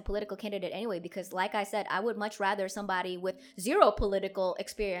competent political candidate anyway? Because like I said, I would much rather somebody with zero political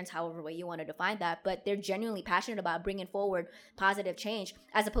experience, however way you want to define that, but they're genuinely passionate about bringing forward positive change,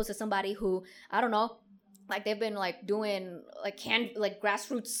 as opposed to somebody who, I don't know, like they've been like doing like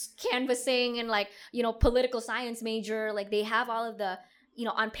grassroots canvassing and like, you know, political science major. Like they have all of the, you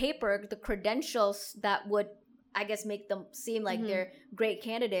know, on paper, the credentials that would, I guess, make them seem like they're great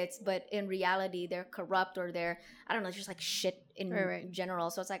candidates, but in reality they're corrupt or they're, I don't know, just like shit in general.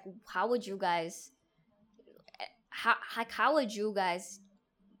 So it's like, how would you guys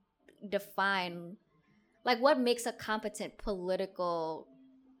define, like, what makes a competent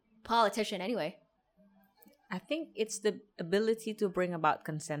politician anyway? I think it's the ability to bring about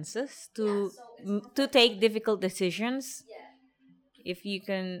consensus, to take difficult decisions. If you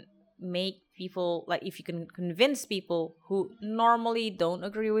can make people, like if you can convince people who normally don't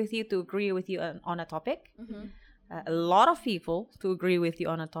agree with you to agree with you on a topic, a lot of people to agree with you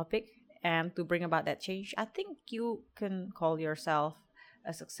on a topic and to bring about that change, I think you can call yourself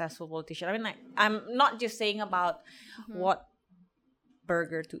a successful politician. I mean, like, I'm not just saying about what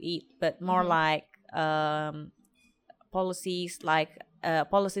burger to eat, but more like policies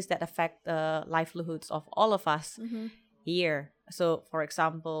that affect the livelihoods of all of us here. So, for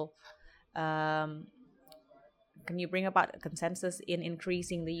example, can you bring about a consensus in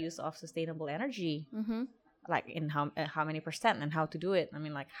increasing the use of sustainable energy? Like in how many percent and how to do it? I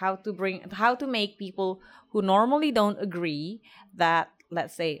mean, like how to make people who normally don't agree that,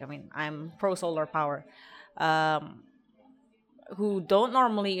 let's say, I mean, I'm pro solar power. Who don't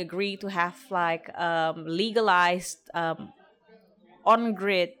normally agree to have like legalized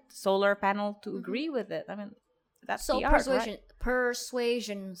on-grid solar panel to agree with it. I mean, that's so the art, right?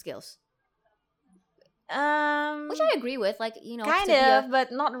 persuasion skills. Which I agree with, like, kind of,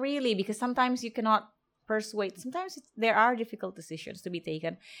 but not really, because sometimes you cannot persuade. Sometimes there are difficult decisions to be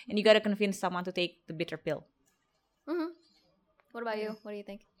taken, and you got to convince someone to take the bitter pill. Mm-hmm. What about you? What do you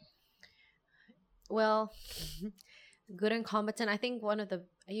think? Well, good and competent. I think one of the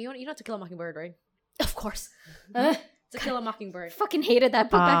you know To Kill a Mockingbird, right? Of course. To Kill a Mockingbird. Fucking hated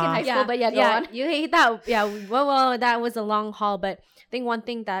that book back in high school, but go on. You hate that. Yeah, well, that was a long haul, but I think one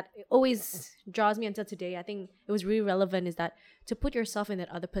thing that always draws me until today, I think it was really relevant, is that to put yourself in that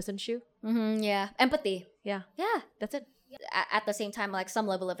other person's shoe. Mm-hmm, yeah. Empathy. Yeah. That's it. At the same time, like, some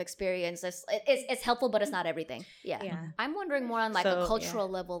level of experience it's helpful, but it's not everything. Yeah. I'm wondering more on, like, a cultural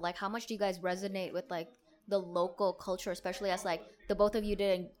level. Like, how much do you guys resonate with, like, the local culture, especially as, like, the both of you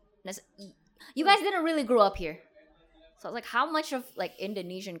you guys didn't really grow up here. So, like, how much of, like,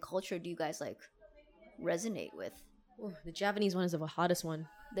 Indonesian culture do you guys, like, resonate with? Ooh, the Javanese one is the hottest one.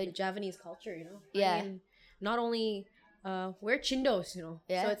 The Javanese culture, Yeah. I mean, not only we're Chindos,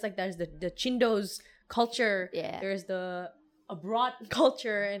 Yeah. So it's like there's the Chindos culture. Yeah. There's the abroad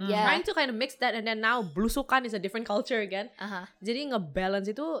culture, and trying to kind of mix that, and then now blusukan is a different culture again. Jadi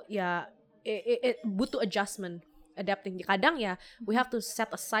nge-balance itu ya it butuh adjustment. Adapting. Kadang we have to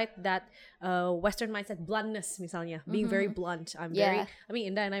set aside that Western mindset bluntness, misalnya, being very blunt. I mean,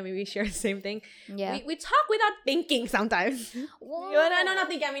 Inda and I maybe share the same thing. Yeah. We talk without thinking sometimes. Well, no, not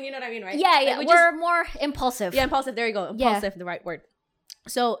thinking. I mean, you know what I mean, right? Yeah. Like, we're more impulsive. Yeah, impulsive. There you go. Impulsive, the right word.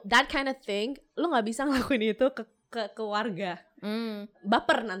 So that kind of thing, lo nggak bisa ngelakuin itu ke warga.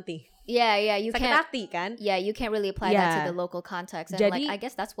 Baper nanti. Yeah. You sakit can't. hati, kan? Yeah, you can't really apply that to the local context. And like, I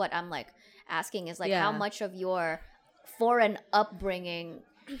guess that's what I'm like asking is like how much of your foreign upbringing.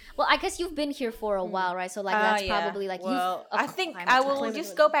 Well, I guess you've been here for a while, right? So like that's probably like I think I will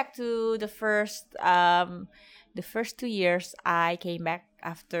just go back to the first 2 years I came back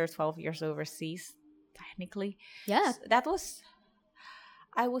after 12 years overseas, technically. Yeah.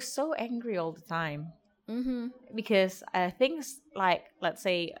 I was so angry all the time. Because things like, let's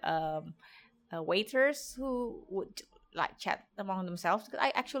say, waiters who would like chat among themselves.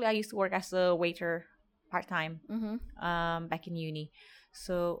 I used to work as a waiter part-time back in uni.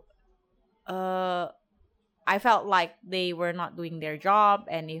 So I felt like they were not doing their job,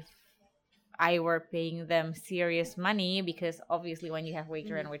 and if I were paying them serious money, because obviously when you have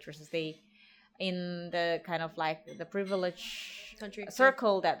waiter and waitresses, they in the kind of like the privileged country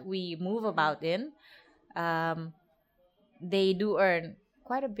circle that we move about in, they do earn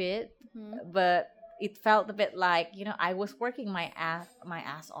quite a bit, but it felt a bit like, I was working my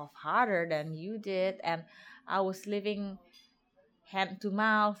ass off harder than you did, and I was living hand to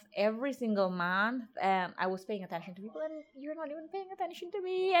mouth every single month, and I was paying attention to people, and you're not even paying attention to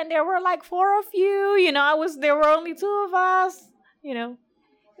me, and there were like 4 of you, there were only 2 of us,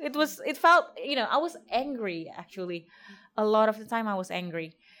 it felt, I was angry, actually. A lot of the time I was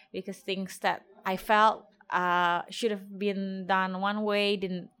angry because things that I felt should have been done one way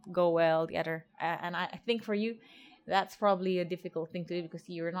didn't go well the other, and I think for you that's probably a difficult thing to do, because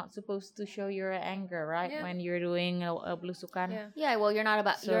you're not supposed to show your anger, right? When you're doing a blusukan. Yeah, well, you're not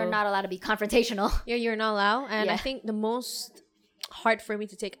allowed to be confrontational. Yeah, you're not allowed. And I think the most hard for me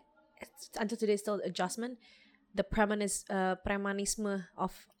to take until today is still adjustment, the premanisme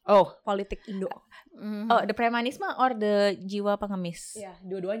of politik Indo. Oh, the premanisme or the jiwa pengemis? Yeah,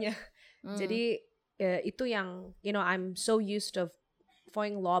 dua-duanya. Jadi itu yang I'm so used to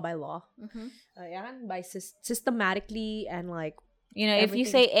following law by law, by systematically, and like if you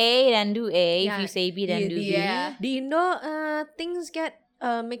say A, then do A. If you say B, then do B. The Indo things get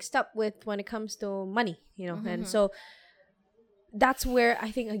mixed up with when it comes to money, and so that's where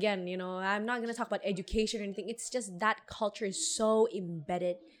I think again, I'm not gonna talk about education or anything. It's just that culture is so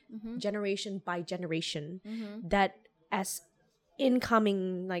embedded, generation by generation, that as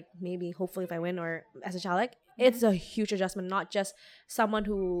incoming, like maybe hopefully if I win or as a child, it's a huge adjustment, not just someone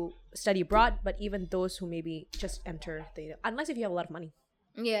who study abroad, but even those who maybe just enter unless if you have a lot of money.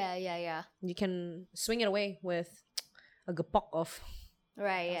 Yeah. You can swing it away with a gepok of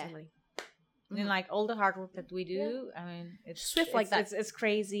money. And like all the hard work that we do, I mean, it's swift like that. It's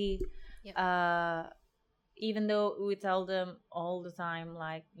crazy. Yeah. Even though we tell them all the time,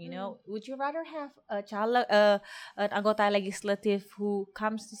 like, would you rather have an anggota legislative who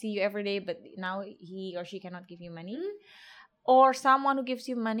comes to see you every day, but now he or she cannot give you money? Or someone who gives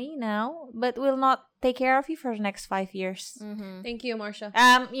you money now, but will not take care of you for the next 5 years? Thank you, Marsha.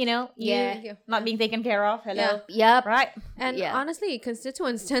 You not being taken care of. Hello. Yep. Right. And honestly,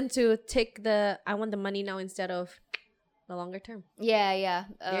 constituents tend to take I want the money now instead of the longer term. Yeah.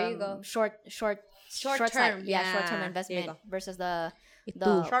 There you go. Short term. Short term investment versus the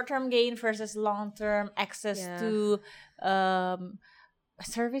the short-term gain versus long-term access to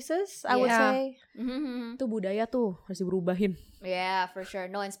services, I would say. Itu budaya tuh harus diberubahin. Yeah, for sure.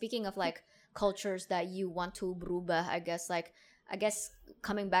 No, and speaking of like cultures that you want to berubah, I guess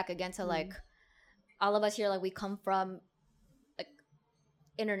coming back again to like all of us here, like we come from like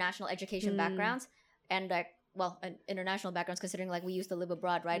international education backgrounds and like international backgrounds, considering like we used to live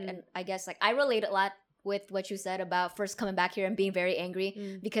abroad, right? And I guess like I relate a lot with what you said about first coming back here and being very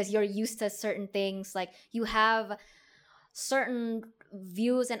angry because you're used to certain things, like you have certain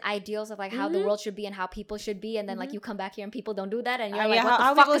views and ideals of like how the world should be and how people should be, and then like you come back here and people don't do that, and you're like,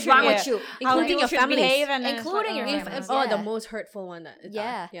 what the fuck is wrong with you? Including your families, including your families. The most hurtful one.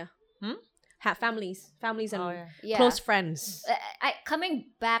 Families and close friends. Coming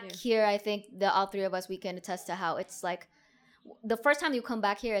back here, I think all three of us, we can attest to how it's like the first time you come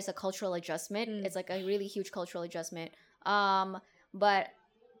back here is a cultural adjustment. It's like a really huge cultural adjustment. But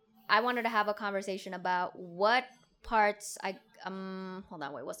I wanted to have a conversation about what parts hold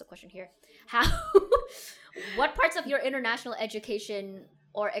on, wait, what's the question here? What parts of your international education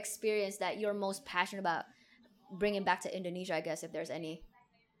or experience that you're most passionate about bringing back to Indonesia, I guess, if there's any?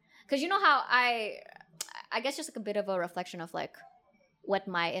 Because you know how I guess just like a bit of a reflection of like what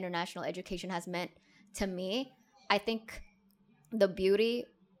my international education has meant to me. I think the beauty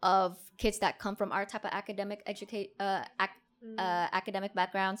of kids that come from our type of academic academic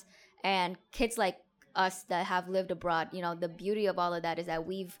backgrounds and kids like us that have lived abroad, you know, the beauty of all of that is that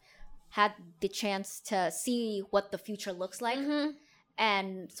we've had the chance to see what the future looks like,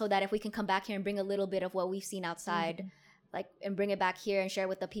 and so that if we can come back here and bring a little bit of what we've seen outside, like, and bring it back here and share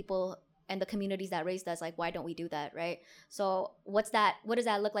with the people and the communities that raised us, like, why don't we do that, right? So what does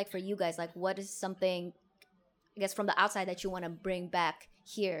that look like for you guys? Like, what is something, I guess, from the outside that you want to bring back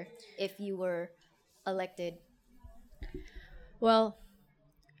here if you were elected? Well,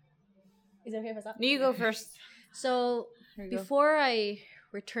 is it okay if I stop? You go first. So before I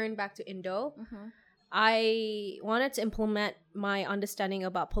returned back to Indo, I wanted to implement my understanding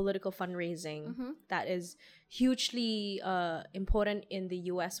about political fundraising that is hugely important in the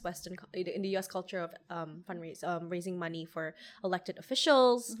U.S. in the U.S. culture of raising money for elected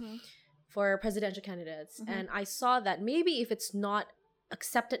officials, for presidential candidates, and I saw that maybe if it's not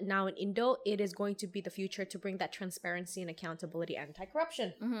accepted now in Indo, it is going to be the future to bring that transparency and accountability,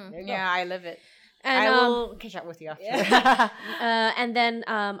 anti-corruption. Yeah, I live it. And, I will catch up with you after. And then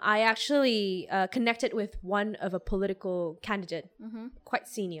I actually connected with one of a political candidate, quite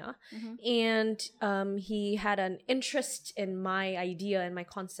senior, and he had an interest in my idea and my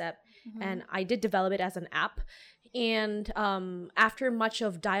concept, and I did develop it as an app. And after much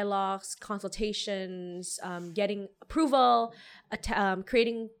of dialogues, consultations, getting approval,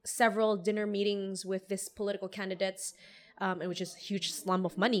 creating several dinner meetings with this political candidates, and which is a huge slump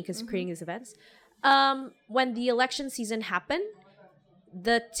of money because creating these events. When the election season happened,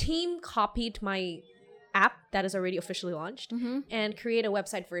 the team copied my app that is already officially launched and create a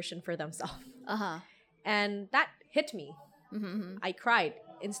website version for themselves. And that hit me. I cried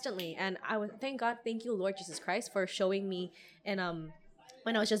instantly, and I was, thank you Lord Jesus Christ for showing me. And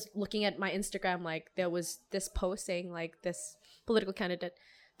when I was just looking at my Instagram, like there was this post saying like this political candidate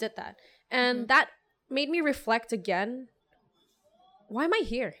did that, and that made me reflect again, why am I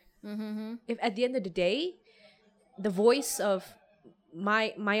here? If at the end of the day the voice of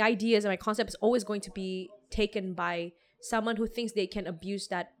my ideas and my concept is always going to be taken by someone who thinks they can abuse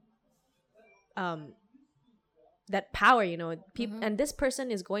that that power, you know, and this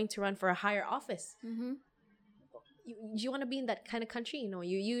person is going to run for a higher office. You want to be in that kind of country, you know,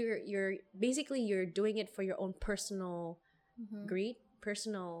 you're basically you're doing it for your own personal greed,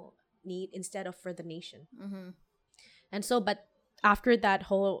 personal need, instead of for the nation. And so, but after that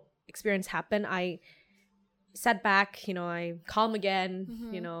whole experience happened, I sat back, you know, I calm again,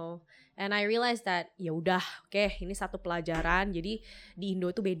 you know, and I realized that ya udah, oke, ini satu pelajaran. Jadi di Indo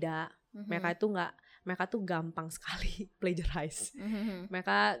itu beda. Mereka tuh gampang sekali plagiarize.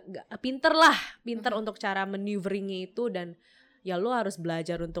 Mereka pinter untuk cara maneuveringnya itu, dan ya lo harus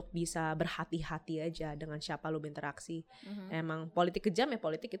belajar untuk bisa berhati-hati aja dengan siapa lo berinteraksi. Emang politik kejam ya,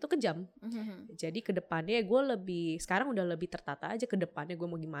 politik itu kejam. Jadi kedepannya gue sekarang udah lebih tertata aja, kedepannya gue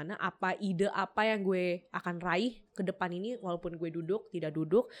mau gimana, ide apa yang gue akan raih ke depan ini, walaupun gue tidak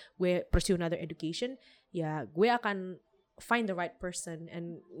duduk, gue pursue another education, ya gue akan find the right person.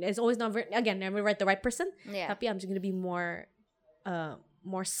 And it's always never right the right person, tapi I'm just gonna be more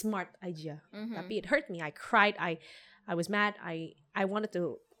smart aja. Tapi it hurt me, I cried, I was mad, I wanted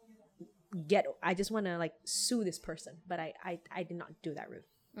to I just want to like sue this person, but I did not do that route.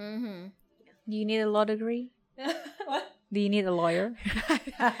 Do you need a law degree? What? Do you need a lawyer?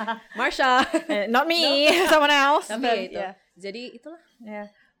 Marsha. Not me, someone else. Tapi But, ya itu. yeah. Jadi itulah. Yeah.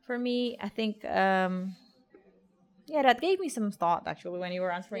 For me, I think that gave me some thought actually when you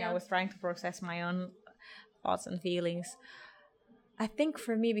were answering. I was trying to process my own thoughts and feelings. I think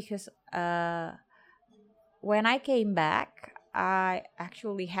for me, because when I came back, I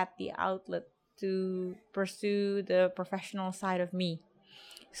actually had the outlet to pursue the professional side of me.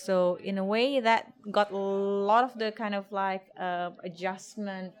 So in a way that got a lot of the kind of like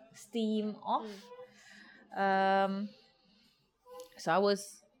adjustment steam off. So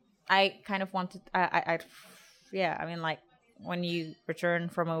I kind of wanted, I mean, like when you return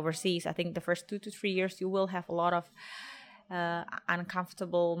from overseas, I think the first 2 to 3 years you will have a lot of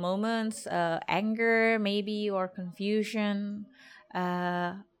uncomfortable moments, anger maybe, or confusion,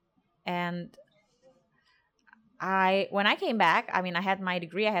 and when I came back, I mean, I had my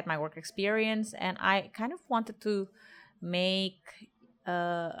degree, I had my work experience, and I kind of wanted to make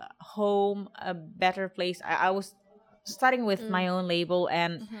home a better place. I was starting with my own label,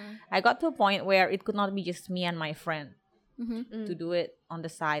 and I got to a point where it could not be just me and my friend to do it on the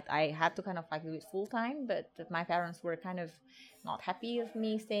side. I had to kind of like do it full time, but my parents were kind of not happy with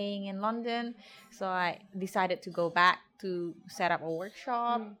me staying in London, so I decided to go back to set up a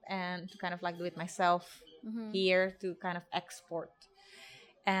workshop and to kind of like do it myself here to kind of export.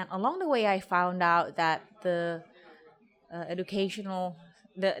 And along the way, I found out that the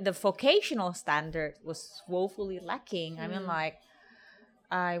the vocational standard was woefully lacking. I mean, like,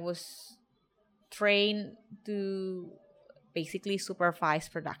 I was trained to basically supervise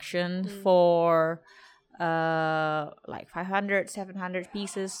production for like 500, 700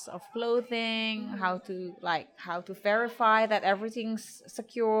 pieces of clothing, how to verify that everything's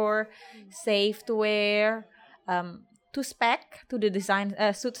secure, safe to wear, to spec, to the design,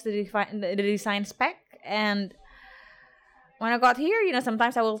 suits the design spec. And when I got here,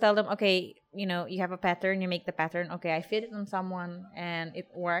 sometimes I will tell them, okay, you have a pattern, you make the pattern. Okay, I fit it on someone and it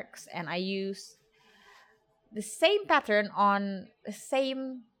works. And I use the same pattern on the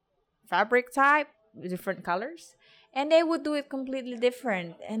same fabric type, different colors. And they would do it completely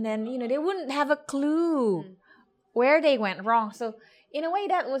different. And then, they wouldn't have a clue where they went wrong. So in a way,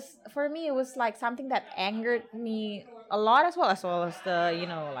 that was, for me, it was like something that angered me a lot, as well as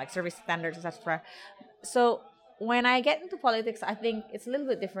the, like service standards, etc. So when I get into politics, I think it's a little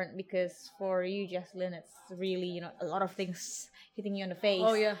bit different, because for you, Jesslyn, it's really, a lot of things hitting you in the face.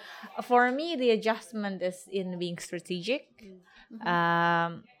 Oh, yeah. For me, the adjustment is in being strategic.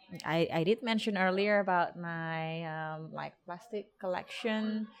 I did mention earlier about my like plastic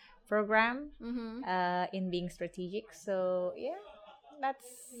collection program in being strategic. So yeah,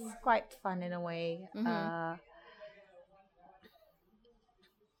 that's quite fun in a way.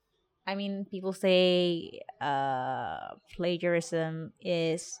 I mean, people say plagiarism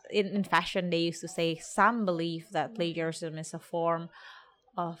is, in fashion, they used to say, some believe that plagiarism is a form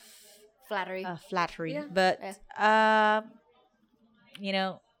of Flattery. Yeah. But,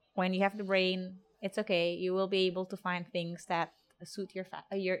 when you have the brain, it's okay. You will be able to find things that suit your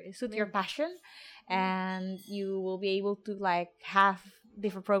passion, and you will be able to like have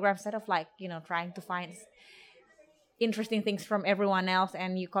different programs instead of like, trying to find interesting things from everyone else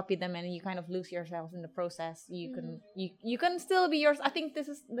and you copy them and you kind of lose yourself in the process. You can still be yours. I think this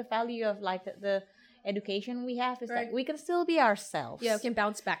is the value of like the education we have, is that we can still be ourselves. Yeah, we can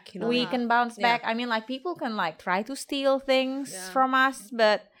bounce back. We can bounce back. I mean, like, people can like try to steal things from us,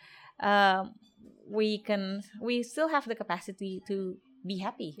 but we still have the capacity to be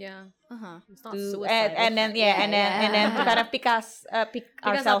happy. Yeah. It's not to, suicide. and then to kind of pick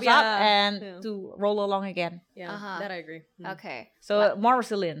ourselves up and to roll along again. Yeah, that I agree. Okay. So more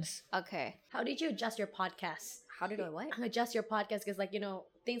resilience. Okay. How did you adjust your podcast? How did I what? Adjust your podcast, because like,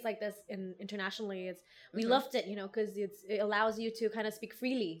 things like this internationally, we loved it, because it allows you to kind of speak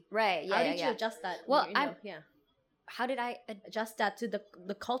freely. Right. Yeah. How did you adjust that? Well, how did I adjust that to the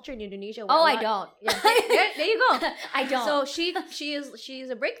culture in Indonesia? Oh, I don't. Yeah, there you go. I don't. So she's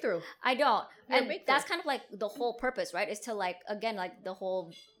a breakthrough. I don't. And that's kind of like the whole purpose, right? Is to like, again, like the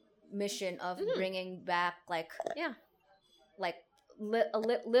whole mission of bringing back like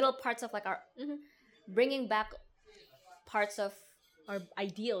little parts of like our bringing back parts of our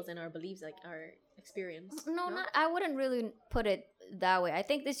ideals and our beliefs, like our experience. No, I wouldn't really put it that way. I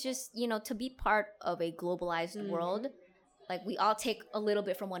think it's just, to be part of a globalized world, like we all take a little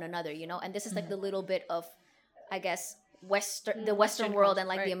bit from one another, and this is like the little bit of, I guess, the Western world and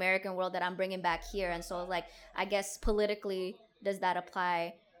like the American world that I'm bringing back here. And so like, I guess politically, does that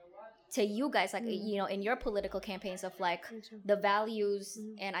apply to you guys, like, in your political campaigns of like the values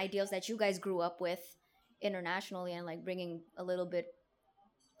and ideals that you guys grew up with internationally and like bringing a little bit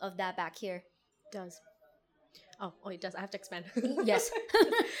of that back here. It does. Oh, it does. I have to expand. Yes.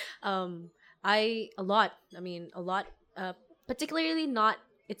 A lot. Particularly not.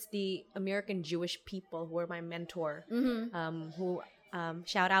 It's the American Jewish people who are my mentor. Who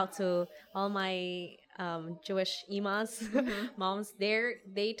shout out to all my Jewish imas, moms. They're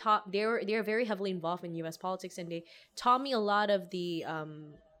very heavily involved in U.S. politics, and they taught me a lot of the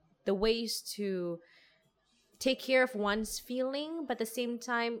ways to take care of one's feeling, but at the same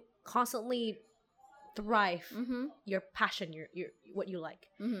time constantly thrive your passion, your what you like.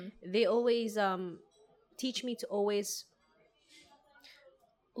 They always teach me to always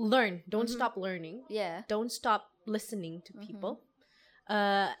learn. Don't stop learning. Yeah. Don't stop listening to people.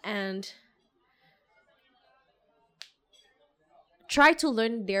 And try to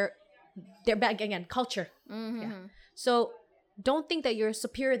learn their back again culture. Yeah. So don't think that you're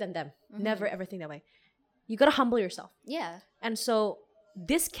superior than them. Never ever think that way. You gotta humble yourself. Yeah. And so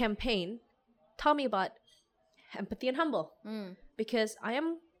this campaign taught me about empathy and humble, because I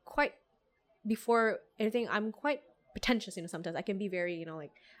am quite, before anything, I'm quite pretentious. Sometimes I can be very,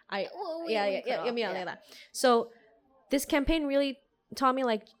 like like that. So this campaign really taught me,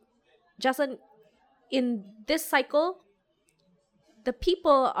 like, Jesslyn, in this cycle, the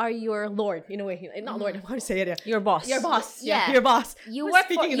people are your lord in a way. Not lord, I'm going to say it. Yeah. Your boss. Your boss. Yeah. Your boss. You work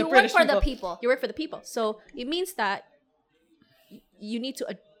for the people. You work for the people. So it means that you need to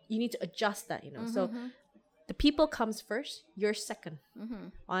adjust that. So the people comes first. You're second,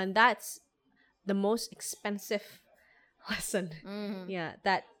 and that's the most expensive lesson. Yeah,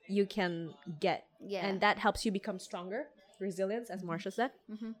 that you can get. Yeah, and that helps you become stronger, resilience, as Marsha said,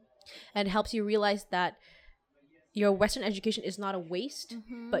 and helps you realize that your Western education is not a waste,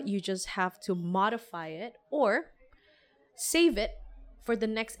 but you just have to modify it or save it for the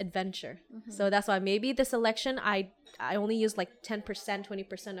next adventure. So that's why maybe this election, I only used like 10%,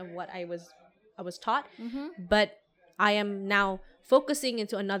 20% of what I was taught, but I am now focusing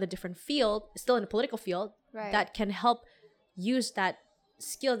into another different field, still in a political field, that can help use that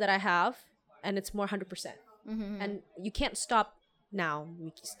skill that I have, and it's more 100%. And you can't stop now.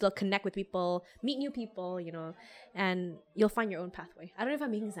 We still connect with people, meet new people, and you'll find your own pathway. I don't know if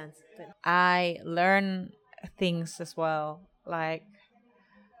I'm making sense, but I learn things as well, like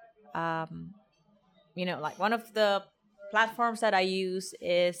like one of the platforms that I use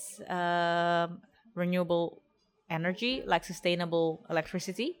is renewable energy, like sustainable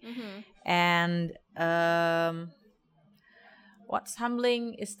electricity. And what's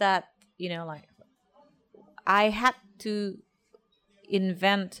humbling is that like I had to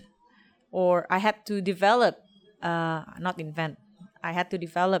invent, or I had to develop I had to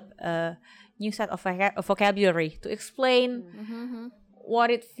develop a new set of vocabulary to explain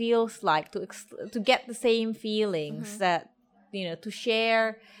what it feels like to get the same feelings, that to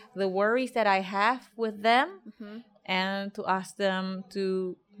share the worries that I have with them, and to ask them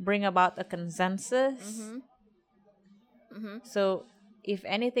to bring about a consensus. So if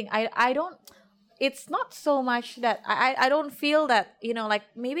anything, I don't, it's not so much that I don't feel that, like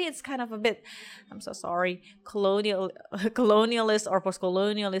maybe it's kind of a bit, I'm so sorry, colonialist or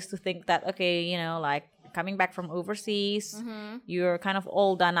post-colonialist to think that, okay, like coming back from overseas, you're kind of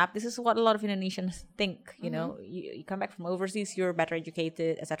all done up. This is what a lot of Indonesians think, you come back from overseas, you're better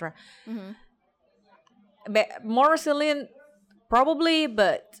educated, etc. More resilient, probably,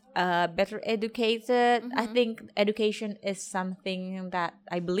 but better educated. I think education is something that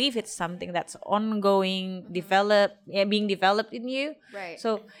I believe it's something that's ongoing, being developed in you. Right.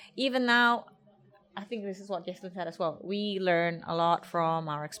 So even now, I think this is what Jesslyn said as well. We learn a lot from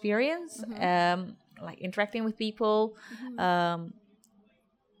our experience, like interacting with people, not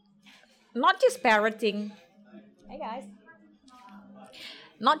just parroting. Hey guys.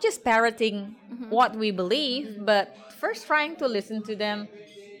 Not just parroting what we believe, but first trying to listen to them.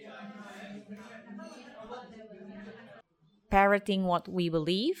 Parroting what we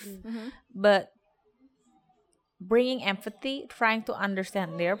believe, but bringing empathy, trying to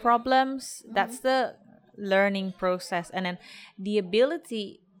understand their problems. That's the learning process. And then the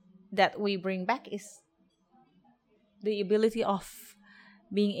ability that we bring back is the ability of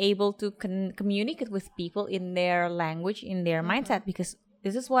being able to communicate with people in their language, in their mindset, because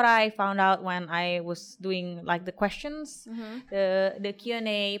this is what I found out when I was doing like the questions, the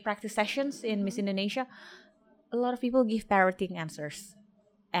Q&A practice sessions in Miss Indonesia. A lot of people give parroting answers,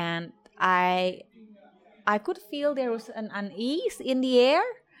 and I could feel there was an unease in the air,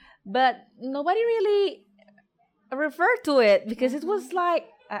 but nobody really refer to it because it was like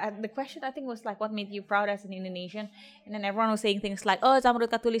the question I think was like, what made you proud as an Indonesian? And then everyone was saying things like, oh, Zamrud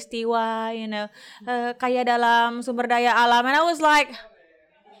Khatulistiwa, kaya dalam sumber daya alam, and I was like,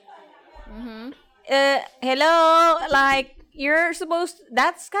 hello, like you're supposed.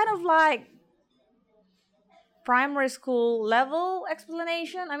 That's kind of like primary school level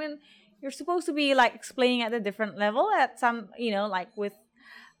explanation. I mean, you're supposed to be like explaining at a different level at some, like with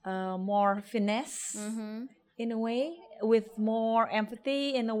more finesse in a way, with more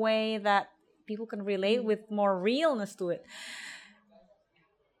empathy in a way that people can relate, with more realness to it.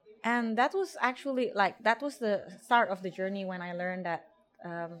 And that was actually like, that was the start of the journey when I learned that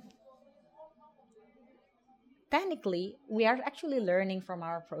technically we are actually learning from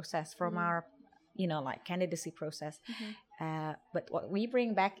our process, from our like candidacy process. But what we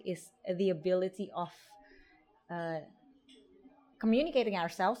bring back is the ability of communicating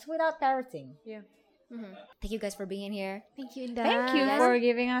ourselves without parroting. Thank you guys for being here. Thank you, Indah. Thank you for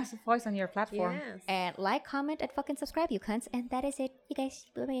giving us a voice on your platform. And like, comment, and fucking subscribe, you cunts. And that is it, you guys.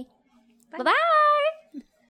 Bye-bye. Bye-bye.